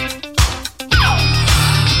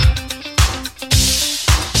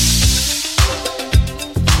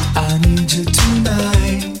 I need you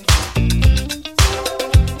tonight,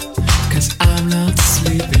 'cause I'm not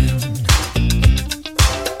sleeping.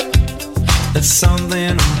 There's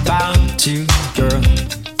something about you, girl,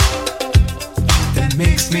 that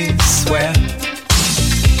makes me sweat.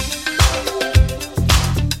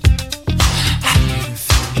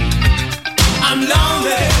 I'm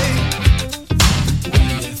lonely. What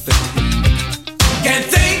do you think? Can't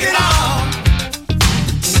think at all.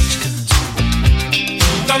 What you gonna do?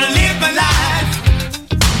 Gonna live my life.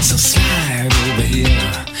 So slide over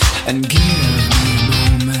here and give me a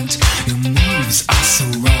moment. Your moves are so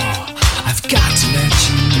raw. I've got to let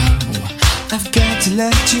you know. I've got to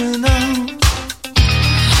let you know.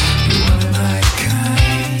 You are my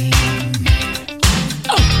kind.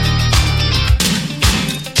 Oh.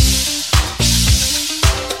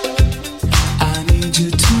 You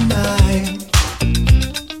tonight,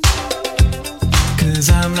 'cause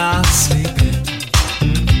I'm not sleeping.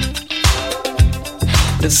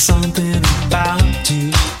 There's something about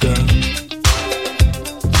you, girl,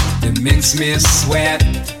 that makes me sweat.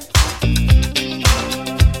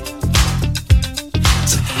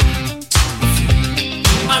 So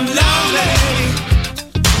I'm lonely.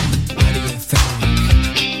 What do you think?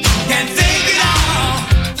 Can't think at all.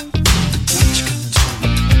 What you gonna do?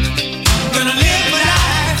 Gonna live my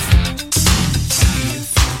life.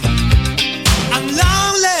 I'm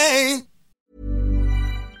lonely.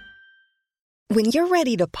 When you're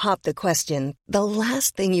ready to pop the question, the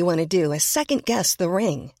last thing you want to do is second-guess the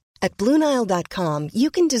ring. At BlueNile.com, you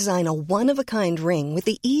can design a one-of-a-kind ring with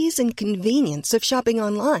the ease and convenience of shopping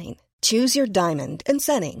online. Choose your diamond and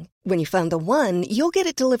setting. When you find the one, you'll get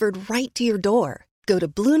it delivered right to your door. Go to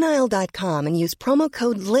BlueNile.com and use promo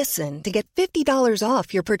code LISTEN to get $50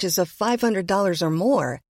 off your purchase of $500 or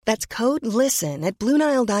more. That's code LISTEN at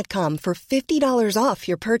BlueNile.com for $50 off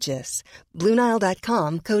your purchase.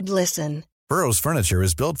 BlueNile.com, code LISTEN. Burrow's furniture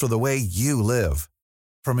is built for the way you live.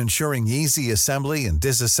 From ensuring easy assembly and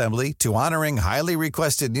disassembly to honoring highly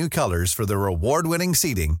requested new colors for their award-winning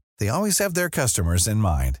seating, they always have their customers in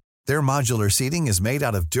mind. Their modular seating is made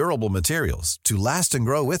out of durable materials to last and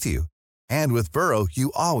grow with you. And with Burrow,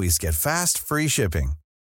 you always get fast, free shipping.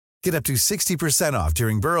 Get up to 60% off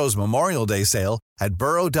during Burrow's Memorial Day sale at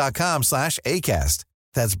burrow.com/ACAST.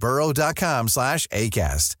 That's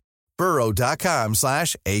burrow.com/ACAST.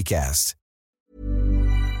 burrow.com/ACAST.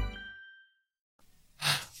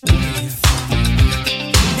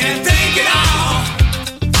 Can't think it all.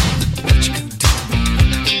 What you gonna do?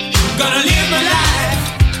 Gonna live my life.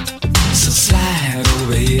 So slide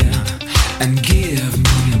over here and give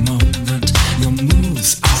me a moment. Your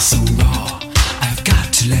moves are so raw. I've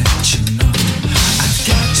got to let you know. I've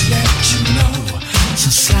got to let you know. So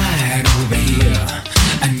slide over here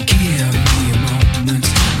and give me a moment.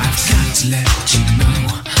 I've got to let you know.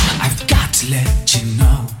 I've got to let you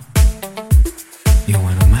know. You're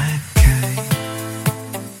one of my kind.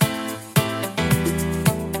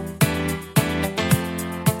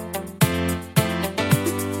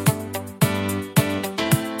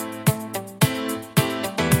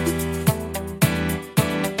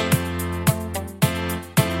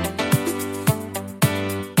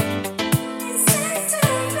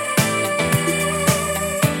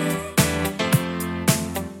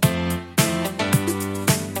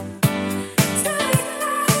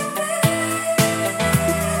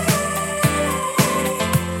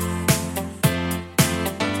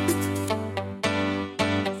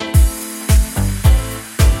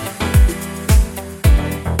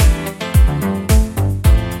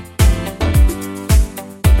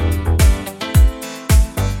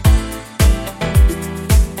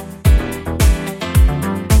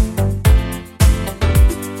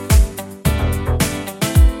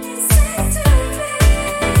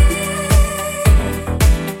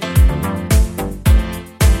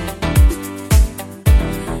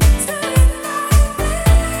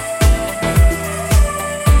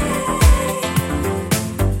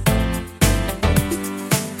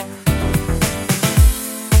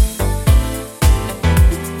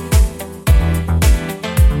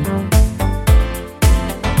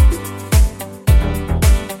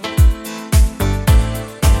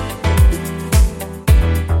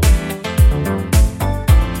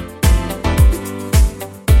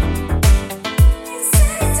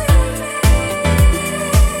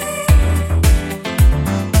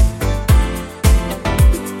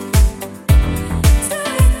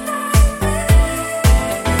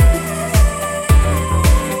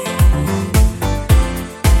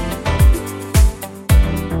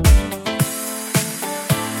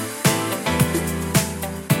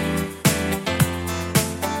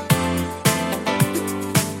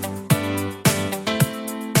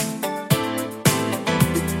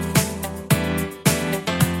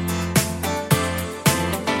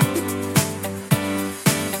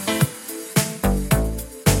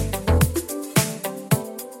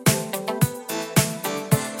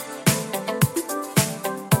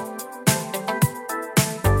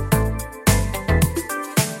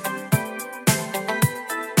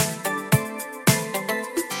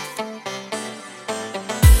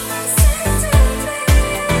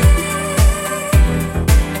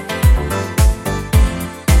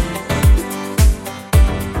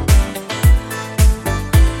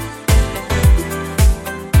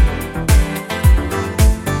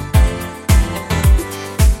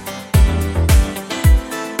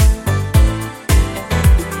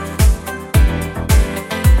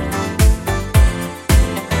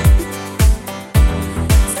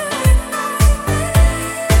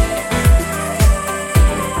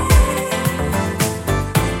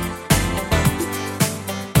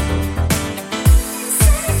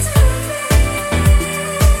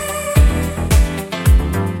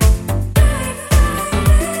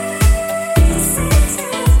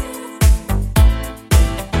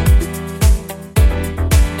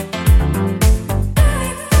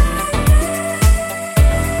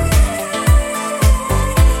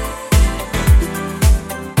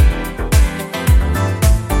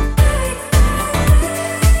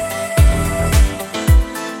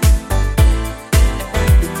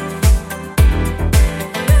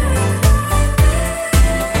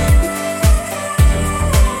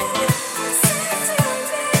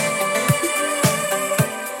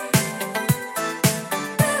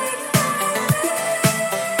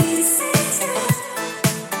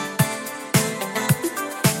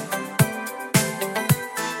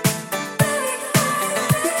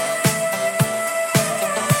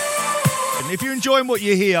 enjoying what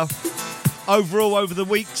you hear overall over the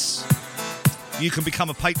weeks, you can become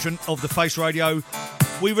a patron of The Face Radio.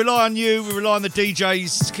 We rely on you, we rely on the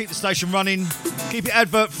DJs to keep the station running, keep it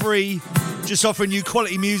advert free, just offering you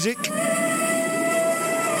quality music.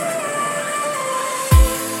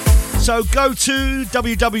 So go to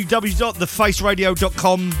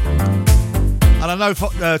www.thefaceradio.com. And I know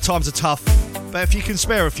times are tough, but if you can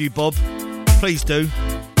spare a few bob, please do.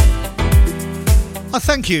 I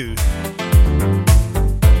thank you.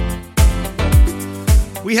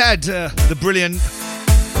 We had the brilliant,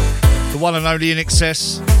 the one and only In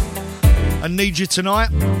Excess, and Need You Tonight.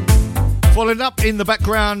 Following up in the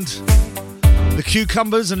background, the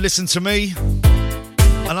Cucumbers and Listen to Me.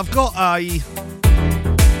 And I've got a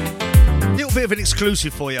little bit of an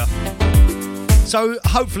exclusive for you. So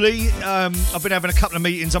hopefully, I've been having a couple of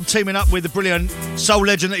meetings. I'm teaming up with the brilliant soul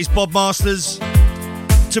legend that is Bob Masters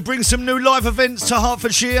to bring some new live events to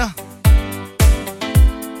Hertfordshire.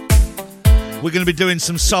 We're going to be doing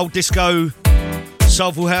some soul disco,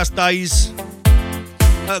 soulful house days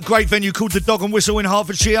at a great venue called the Dog and Whistle in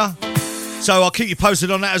Hertfordshire. So I'll keep you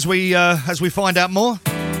posted on that as we find out more.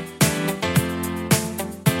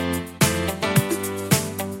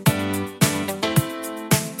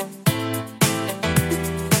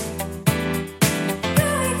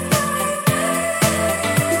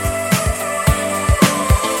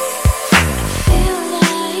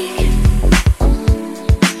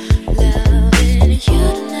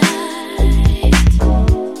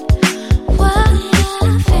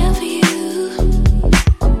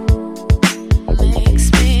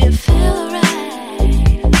 Makes me feel right.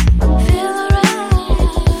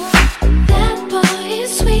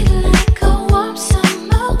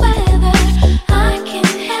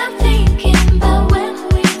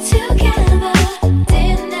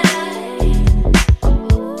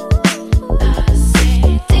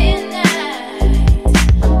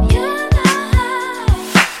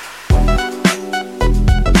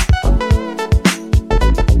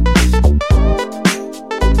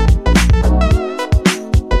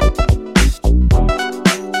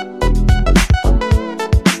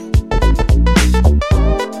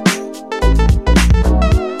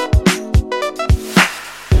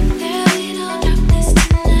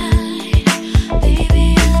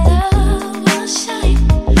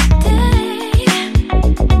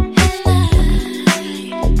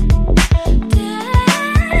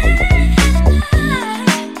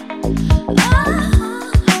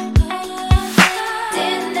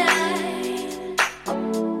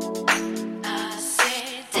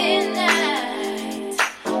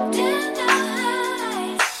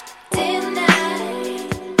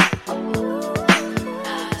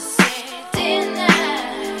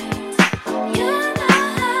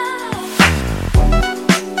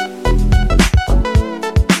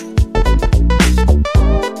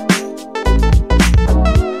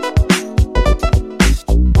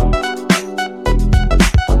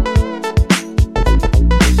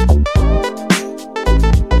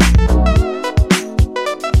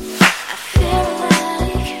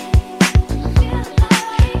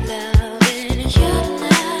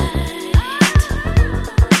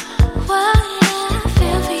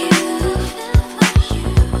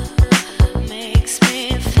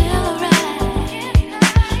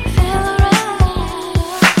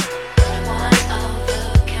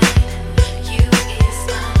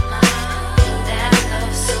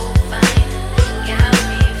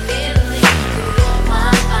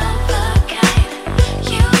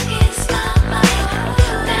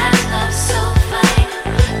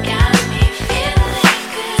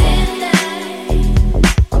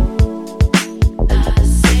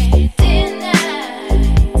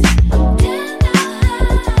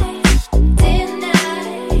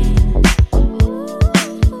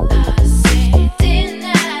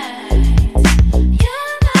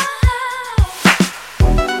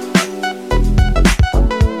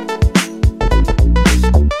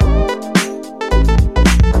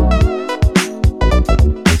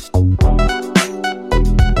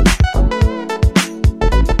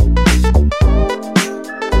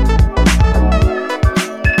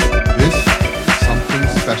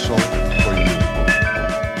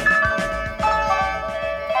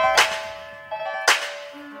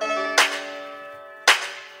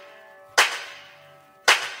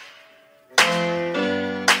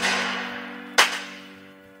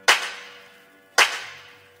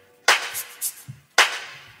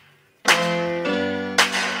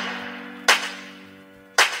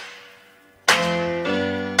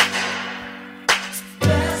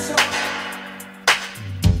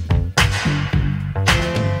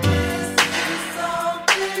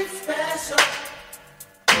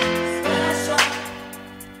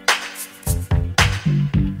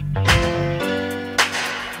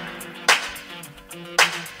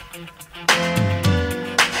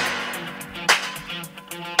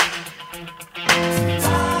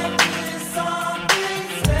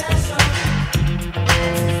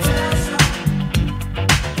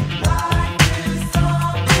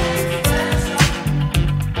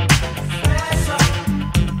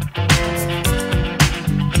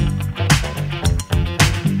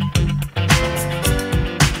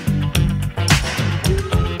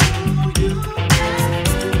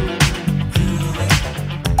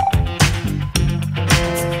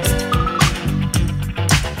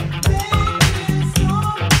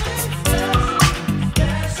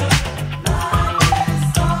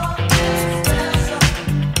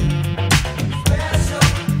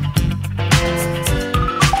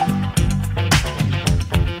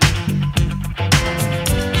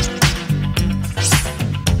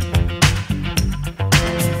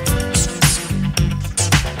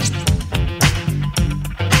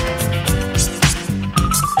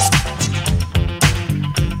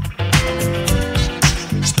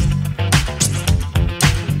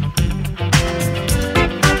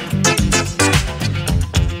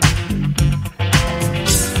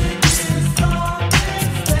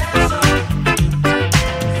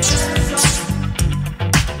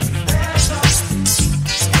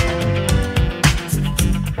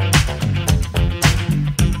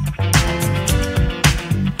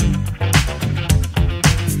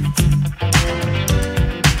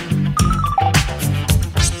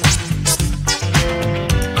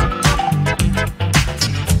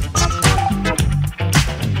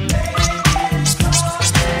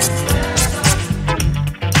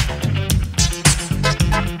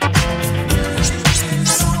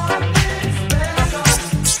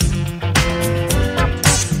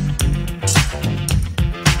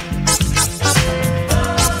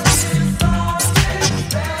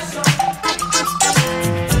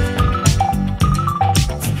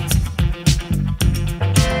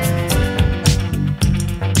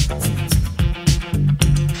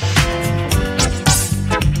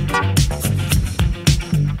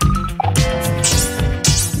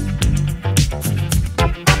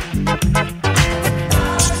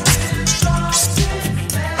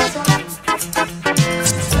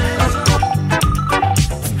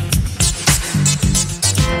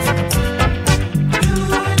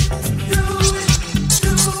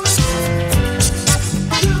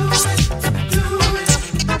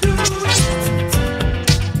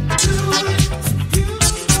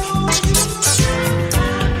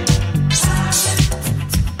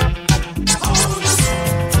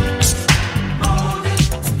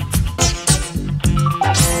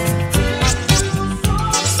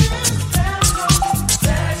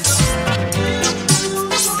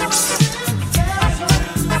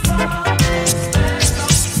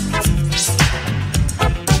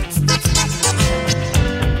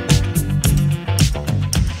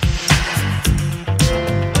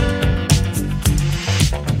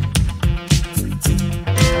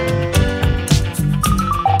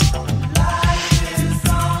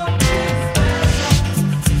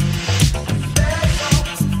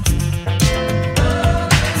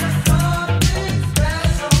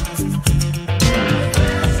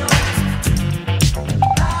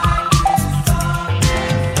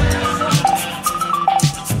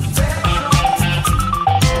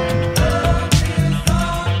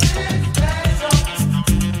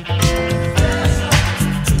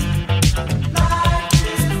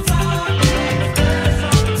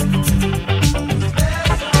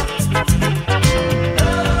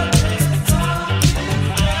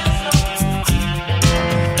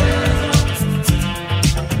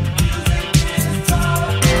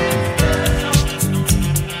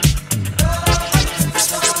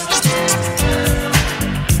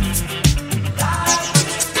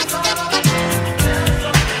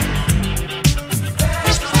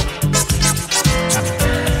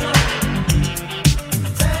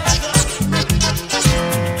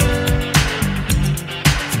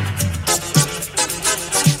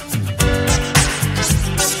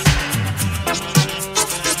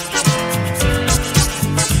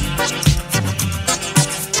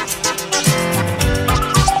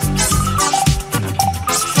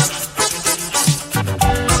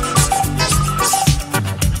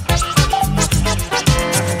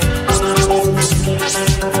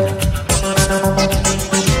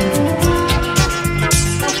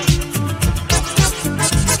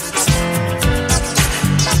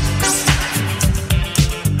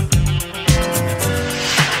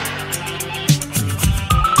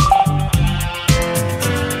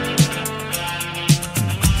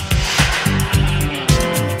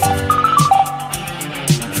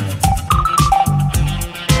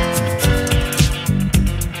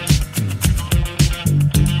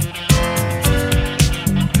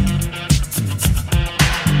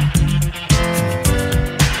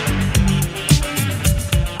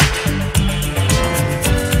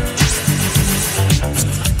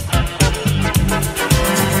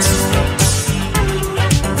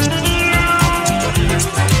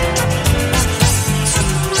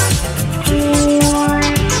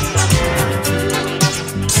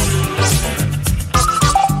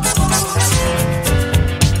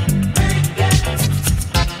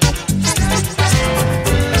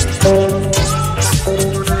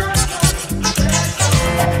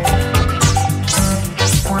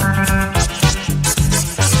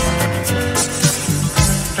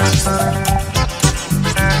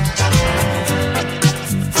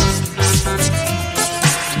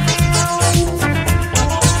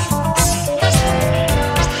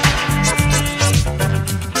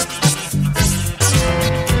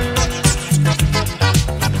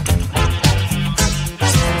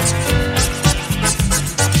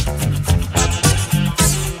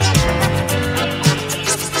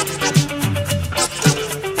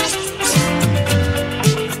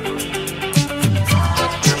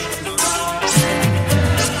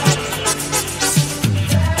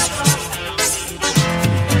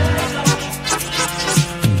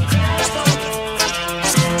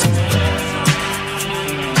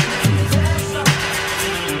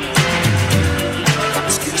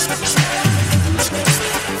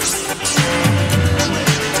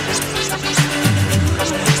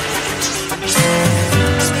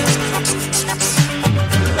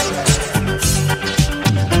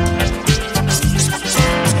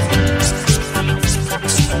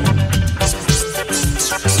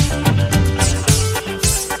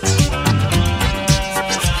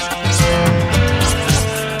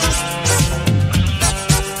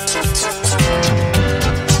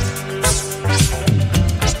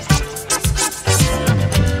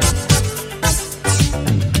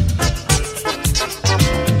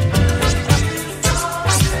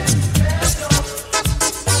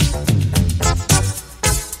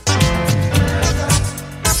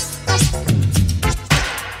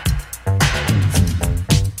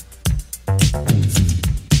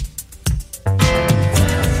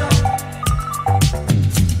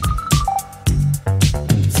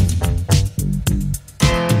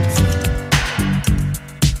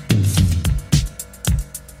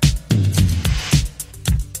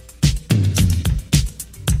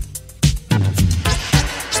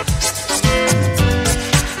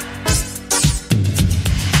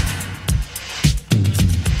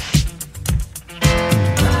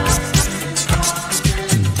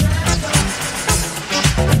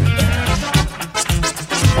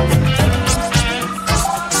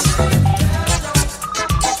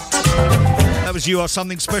 was You Are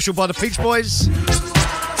Something Special by the Peach Boys.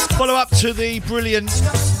 Follow up to the brilliant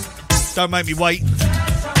Don't Make Me Wait,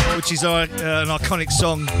 which is an iconic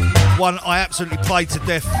song, one I absolutely played to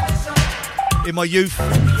death in my youth.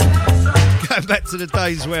 Going back to the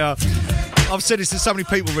days where I've said this to so many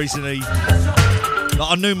people recently. Like,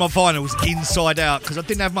 I knew my vinyls inside out because I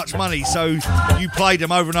didn't have much money, so you played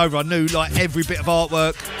them over and over. I knew like every bit of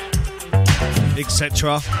artwork,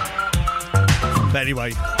 etc. But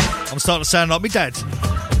anyway, I'm starting to sound like my dad.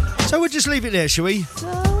 So we'll just leave it there, shall we?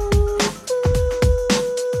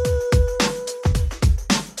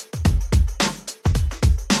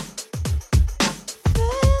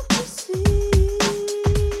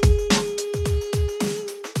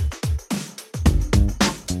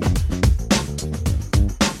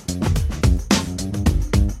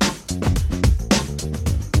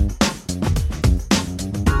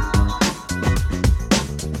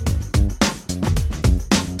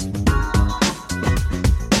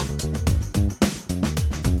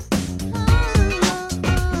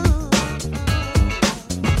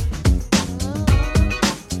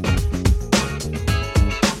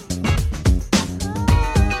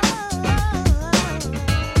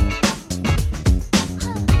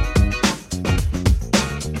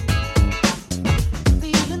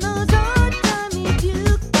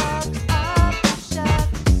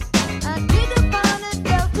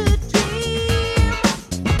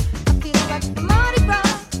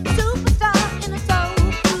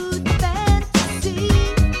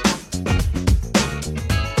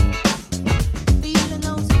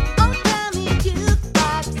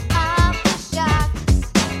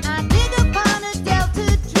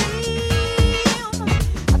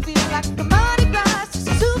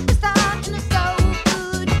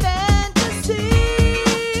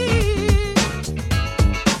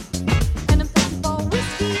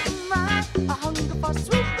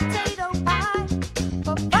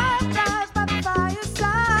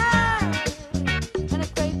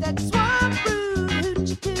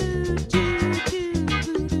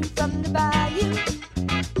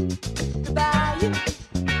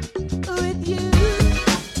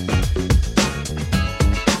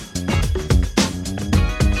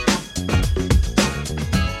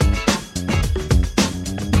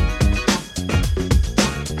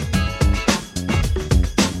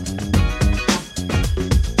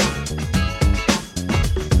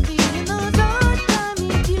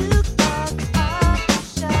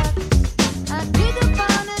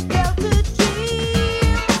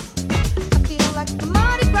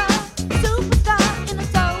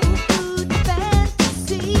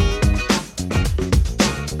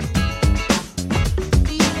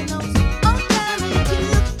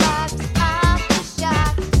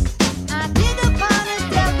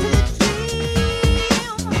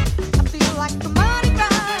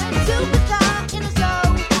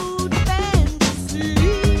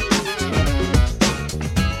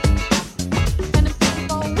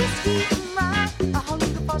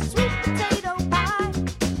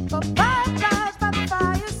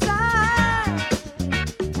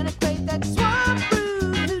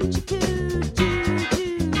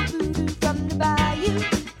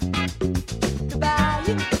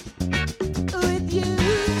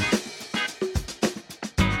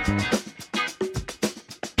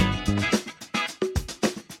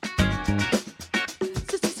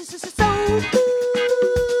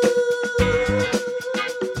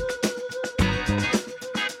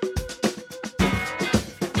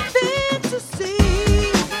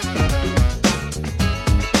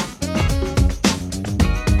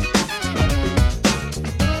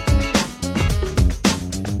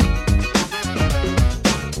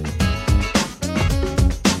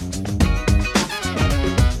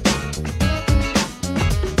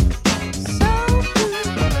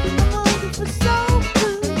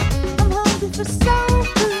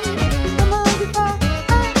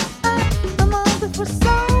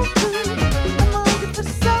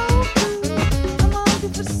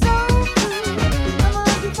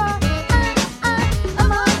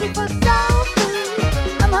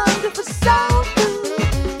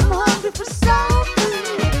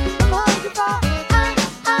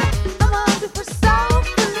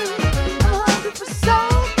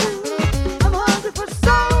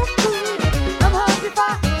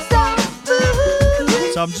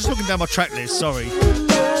 I'm just looking down my track list, sorry.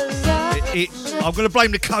 I'm going to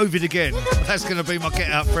blame the COVID again. That's going to be my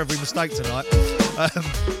get out for every mistake tonight.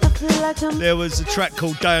 There was a track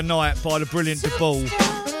called Day and Night by the brilliant DeBall.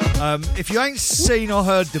 If you ain't seen or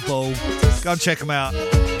heard DeBall, go and check him out.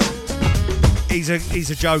 He's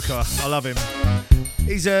a joker. I love him.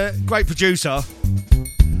 He's a great producer,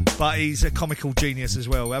 but he's a comical genius as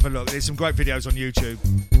well. Have a look. There's some great videos on YouTube.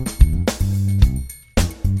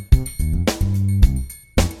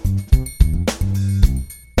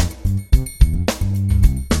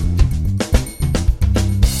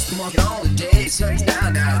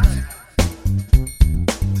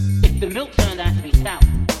 If the milk turned out to be sour,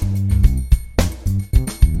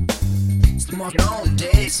 it's the market all the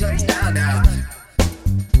day, turns down now.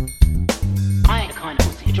 I ain't the kind of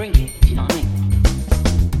pussy to drink it, you know what I mean?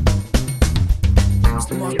 It's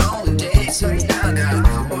the market all the day, turns down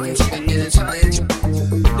now. Walking chicken in a challenge. If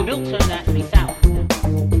the milk turned out to be sour,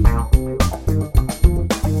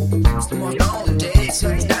 it's the market all the day,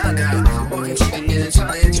 turns down now. Walking chicken in a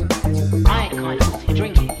challenge. I ain't the kind of pussy to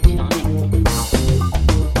drink it, you know what I mean?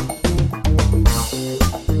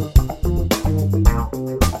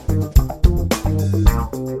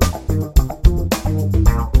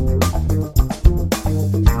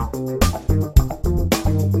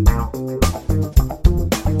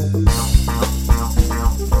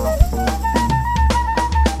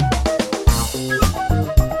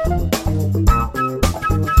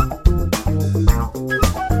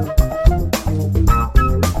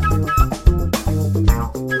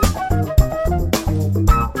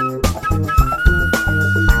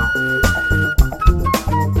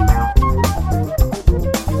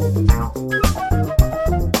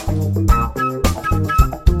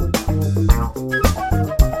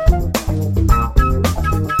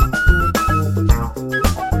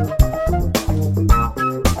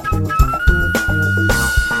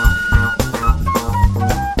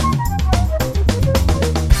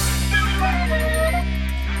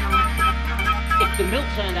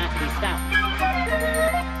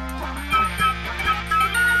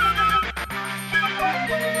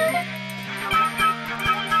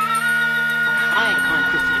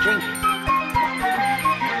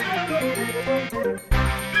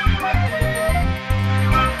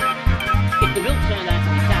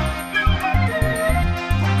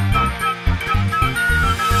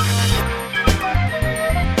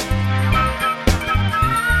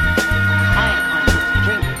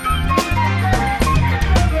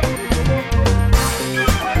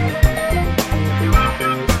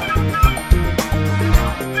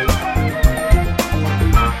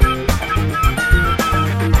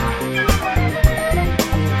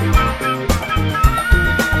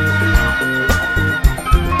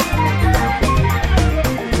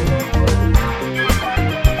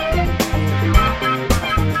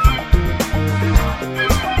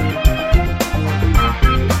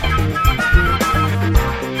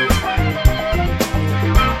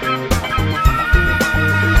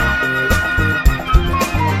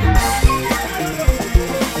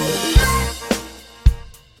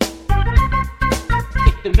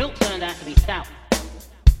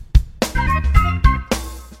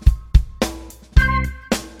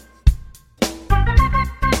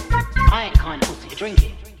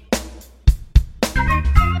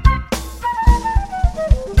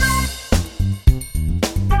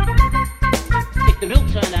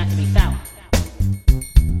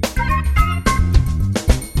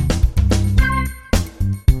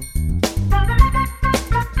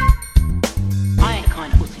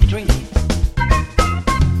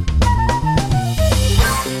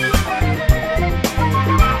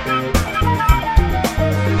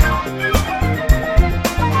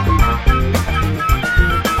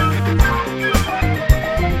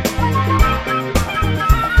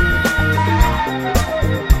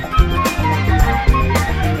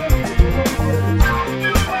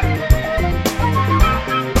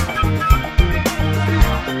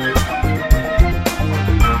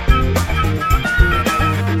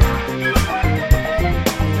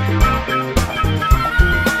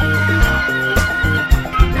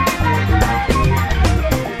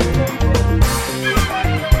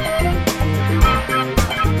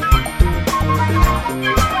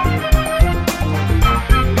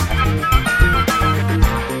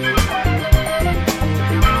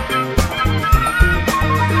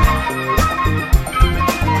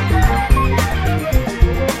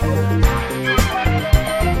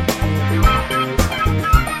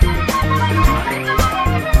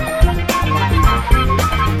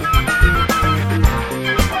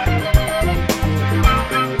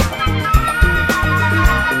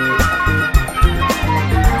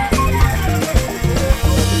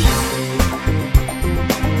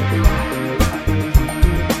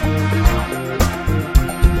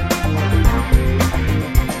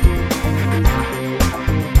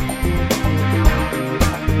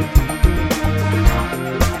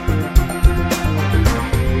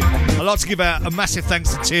 like to give out a massive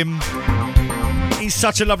thanks to Tim. He's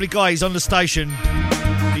such a lovely guy. He's on the station.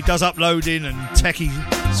 He does uploading and techie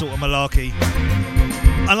sort of malarkey.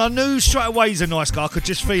 And I knew straight away he's a nice guy, I could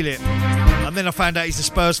just feel it. And then I found out he's a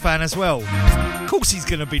Spurs fan as well. Of course he's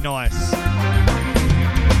going to be nice.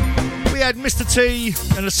 We had Mr. T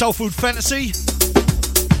and the Soul Food Fantasy.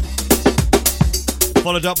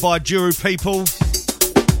 Followed up by Juru People.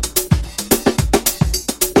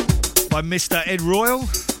 By Mr. Ed Royal.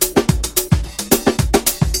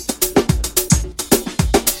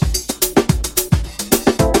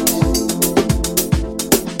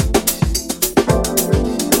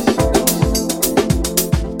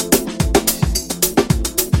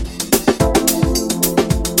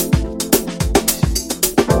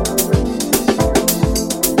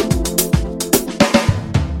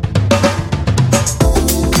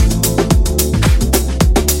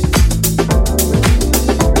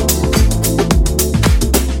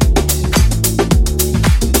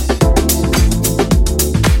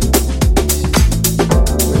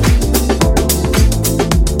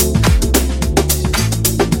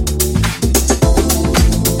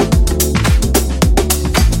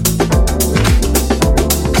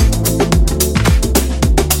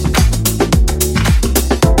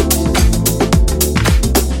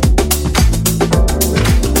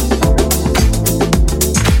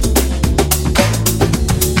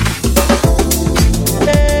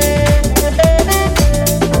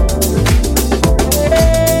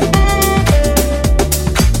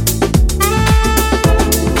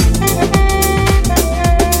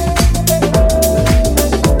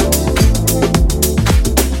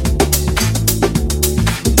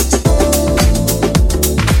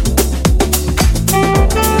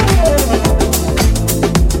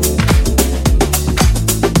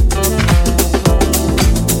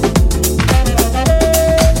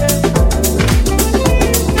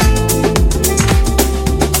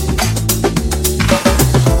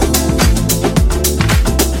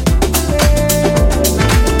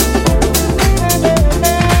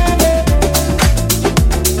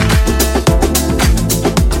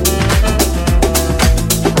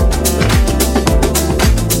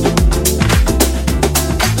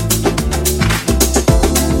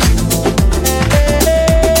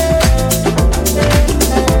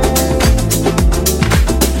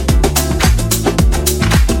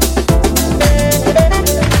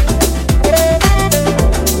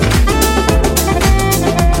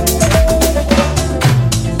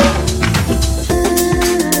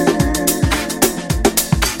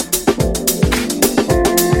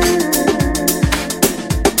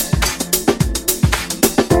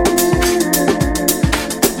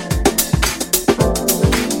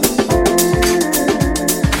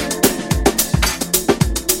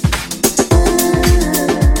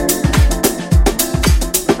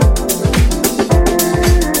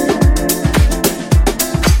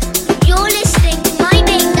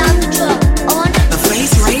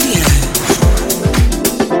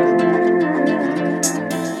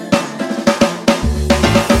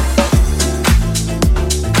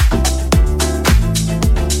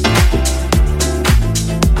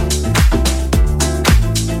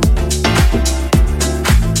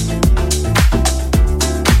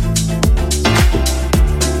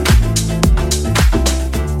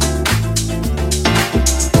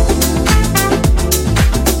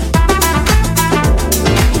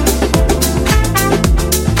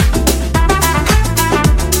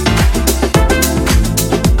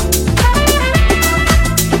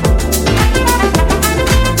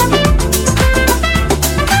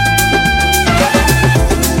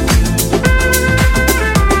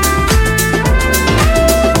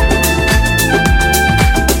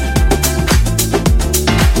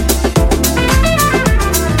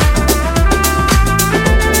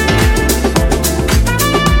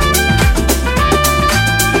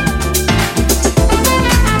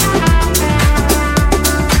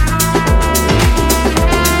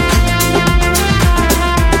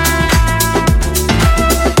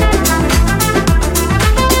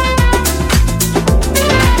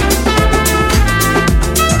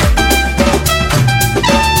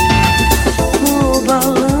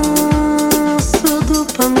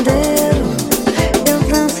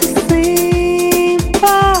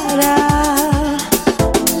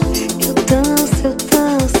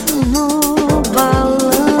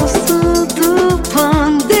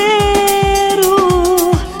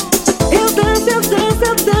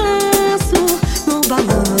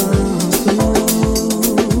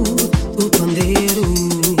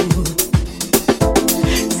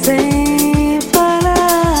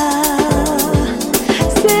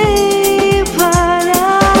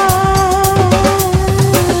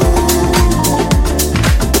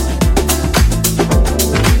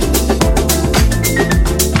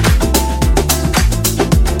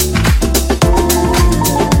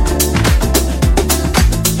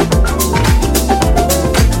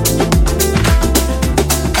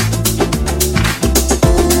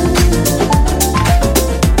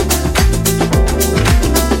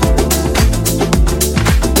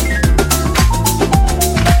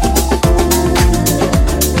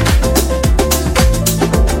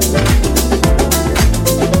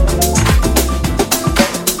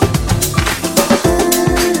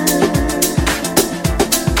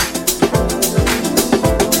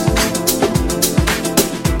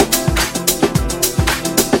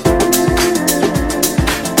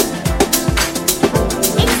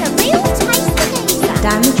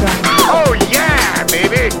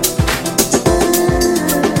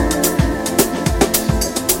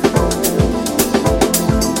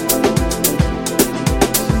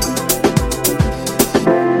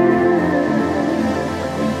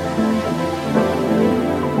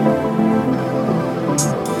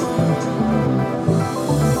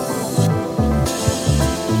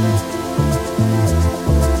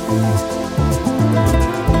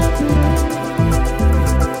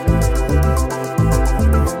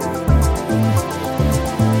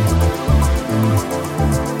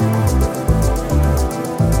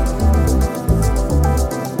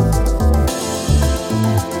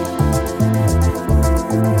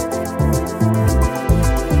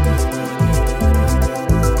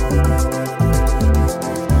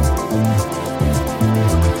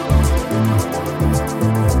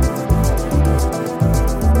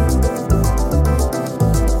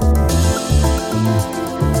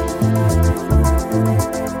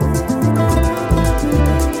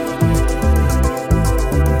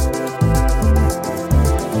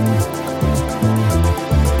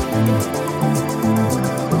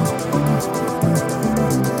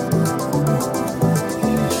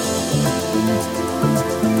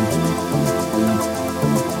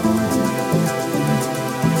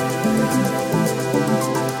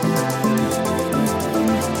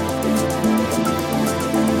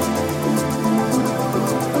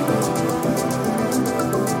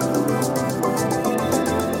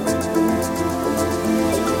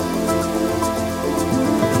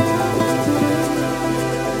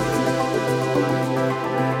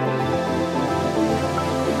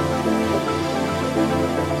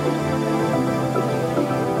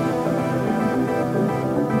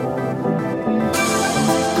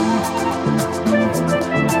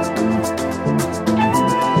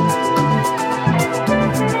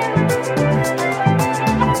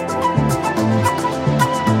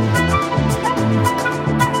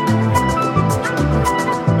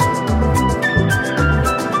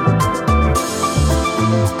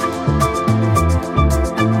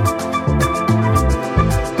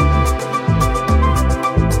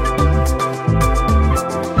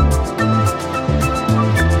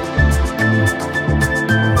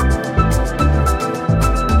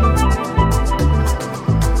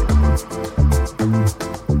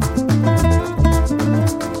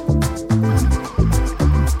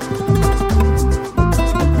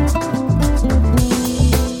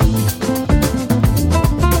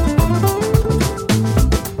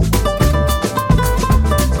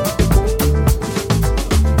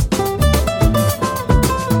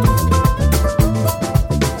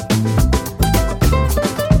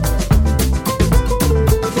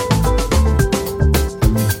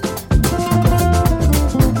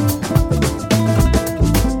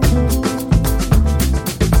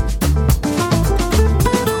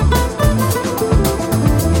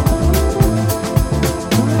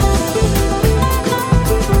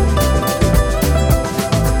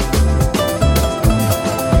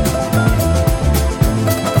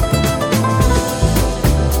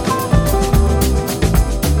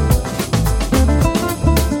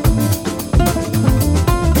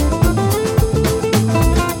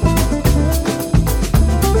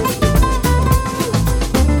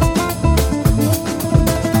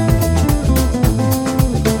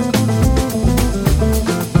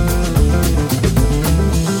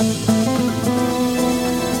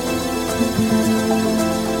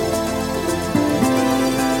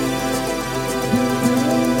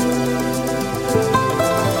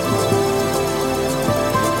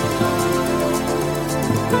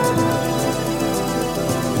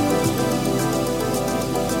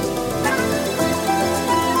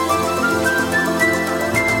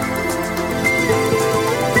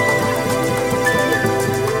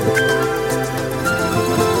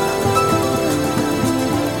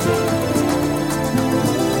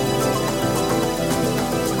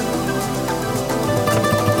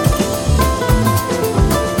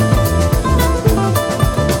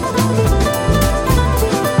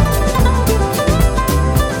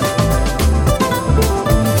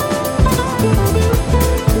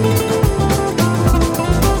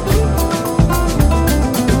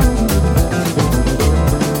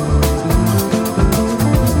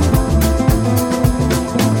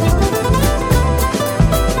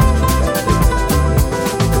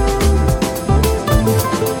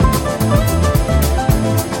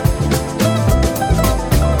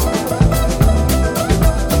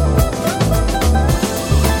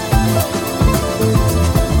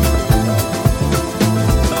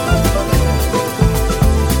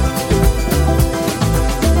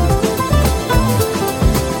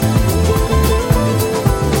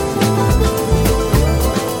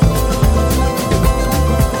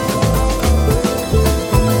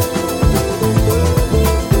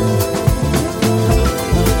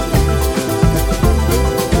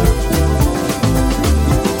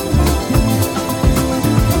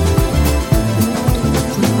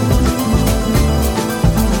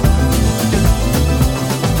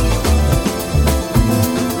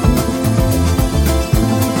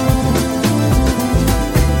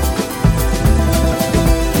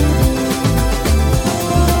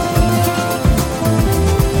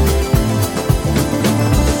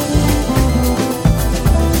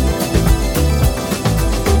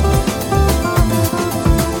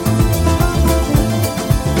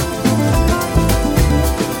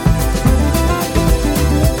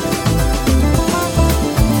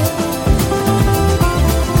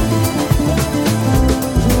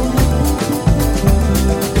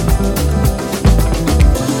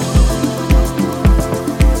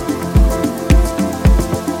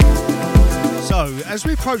 as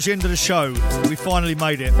we approach the end of the show, we finally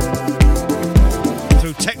made it.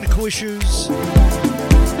 Through technical issues,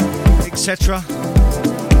 etc.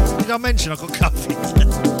 Did I mention I got COVID?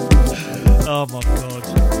 Oh my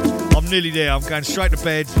God. I'm nearly there. I'm going straight to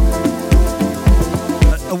bed.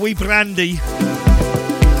 A wee brandy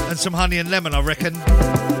and some honey and lemon, I reckon.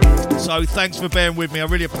 So thanks for bearing with me. I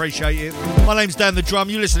really appreciate it. My name's Dan the Drum.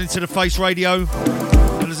 You're listening to The Face Radio.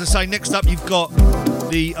 And as I say, next up you've got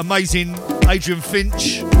the amazing Adrian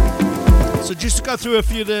Finch. So just to go through a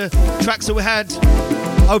few of the tracks that we had.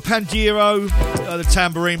 O Pandiro, the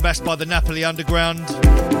tambourine bassed by the Napoli Underground.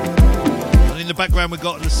 And in the background we've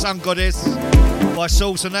got The Sun Goddess by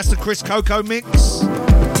Sauce, and that's the Chris Coco mix.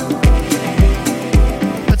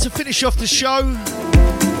 And to finish off the show,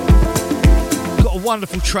 we've got a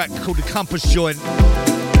wonderful track called The Compass Joint.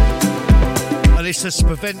 And it's a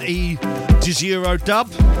Spaventi Desiro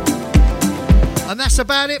dub. And that's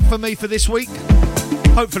about it for me for this week.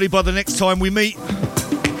 Hopefully by the next time we meet,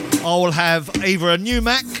 I will have either a new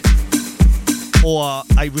Mac or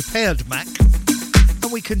a repaired Mac,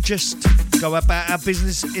 and we can just go about our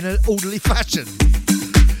business in an orderly fashion.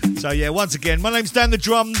 So yeah, once again, my name's Dan the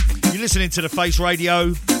Drum. You're listening to The Face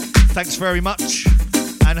Radio. Thanks very much,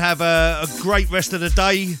 and have a great rest of the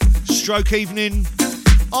day, stroke evening.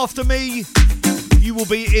 After me, you will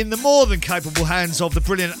be in the more than capable hands of the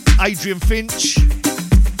brilliant Adrian Finch.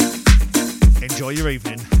 Enjoy your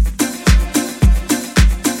evening.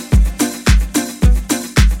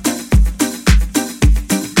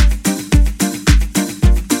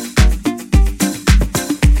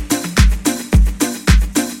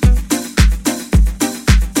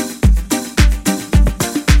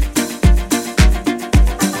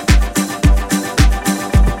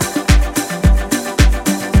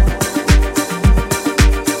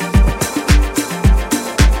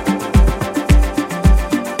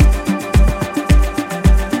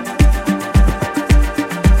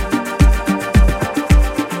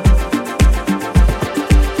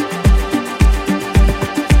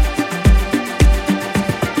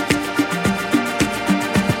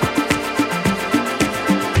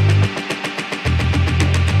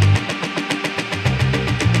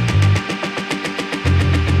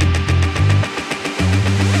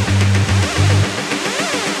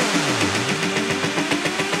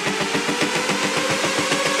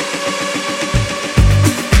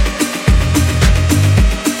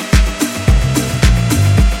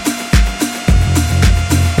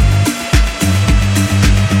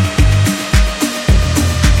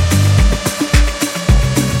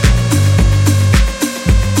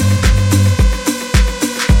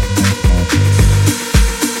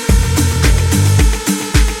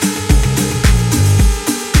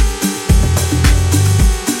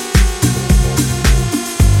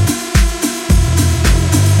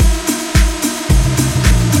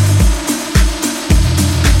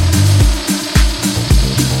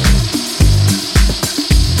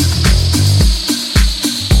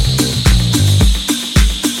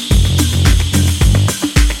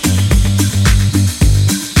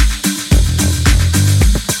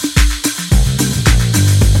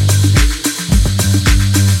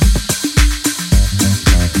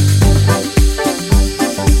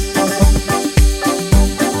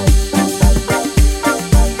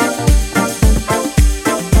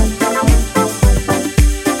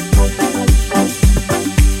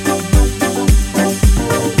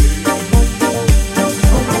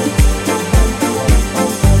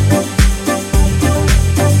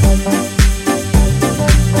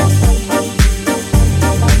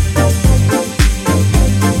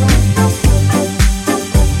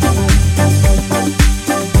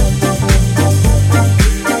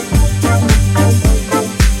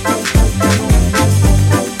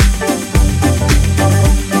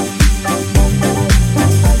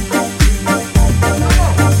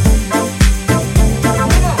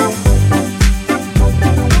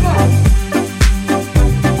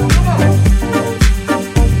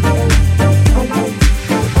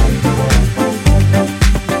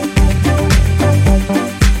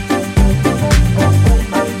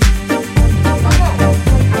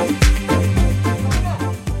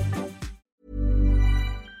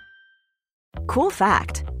 Cool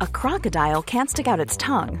fact, a crocodile can't stick out its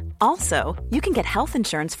tongue. Also, you can get health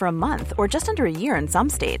insurance for a month or just under a year in some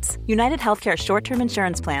states. United Healthcare short-term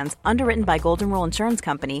insurance plans, underwritten by Golden Rule Insurance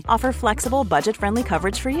Company, offer flexible, budget-friendly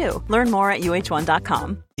coverage for you. Learn more at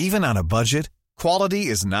UH1.com. Even on a budget, quality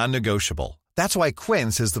is non-negotiable. That's why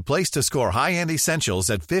Quince is the place to score high-end essentials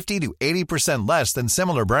at 50 to 80% less than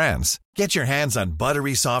similar brands. Get your hands on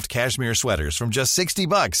buttery soft cashmere sweaters from just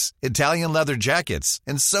 $60, Italian leather jackets,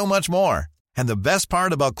 and so much more. And the best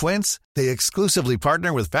part about Quince, they exclusively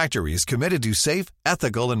partner with factories committed to safe,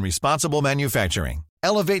 ethical, and responsible manufacturing.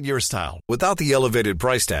 Elevate your style without the elevated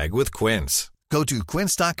price tag with Quince. Go to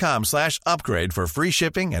quince.com/upgrade for free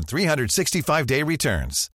shipping and 365-day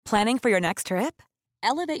returns. Planning for your next trip?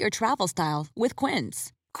 Elevate your travel style with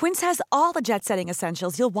Quince. Quince has all the jet-setting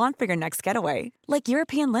essentials you'll want for your next getaway, like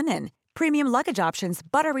European linen, premium luggage options,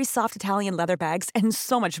 buttery soft Italian leather bags, and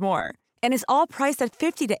so much more. And is all priced at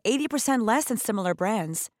 50 to 80% less than similar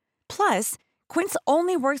brands. Plus, Quince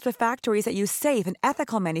only works with factories that use safe and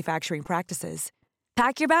ethical manufacturing practices.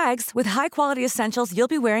 Pack your bags with high-quality essentials you'll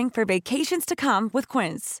be wearing for vacations to come with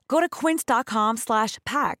Quince. Go to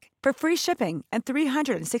quince.com/pack for free shipping and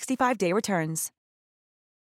 365-day returns.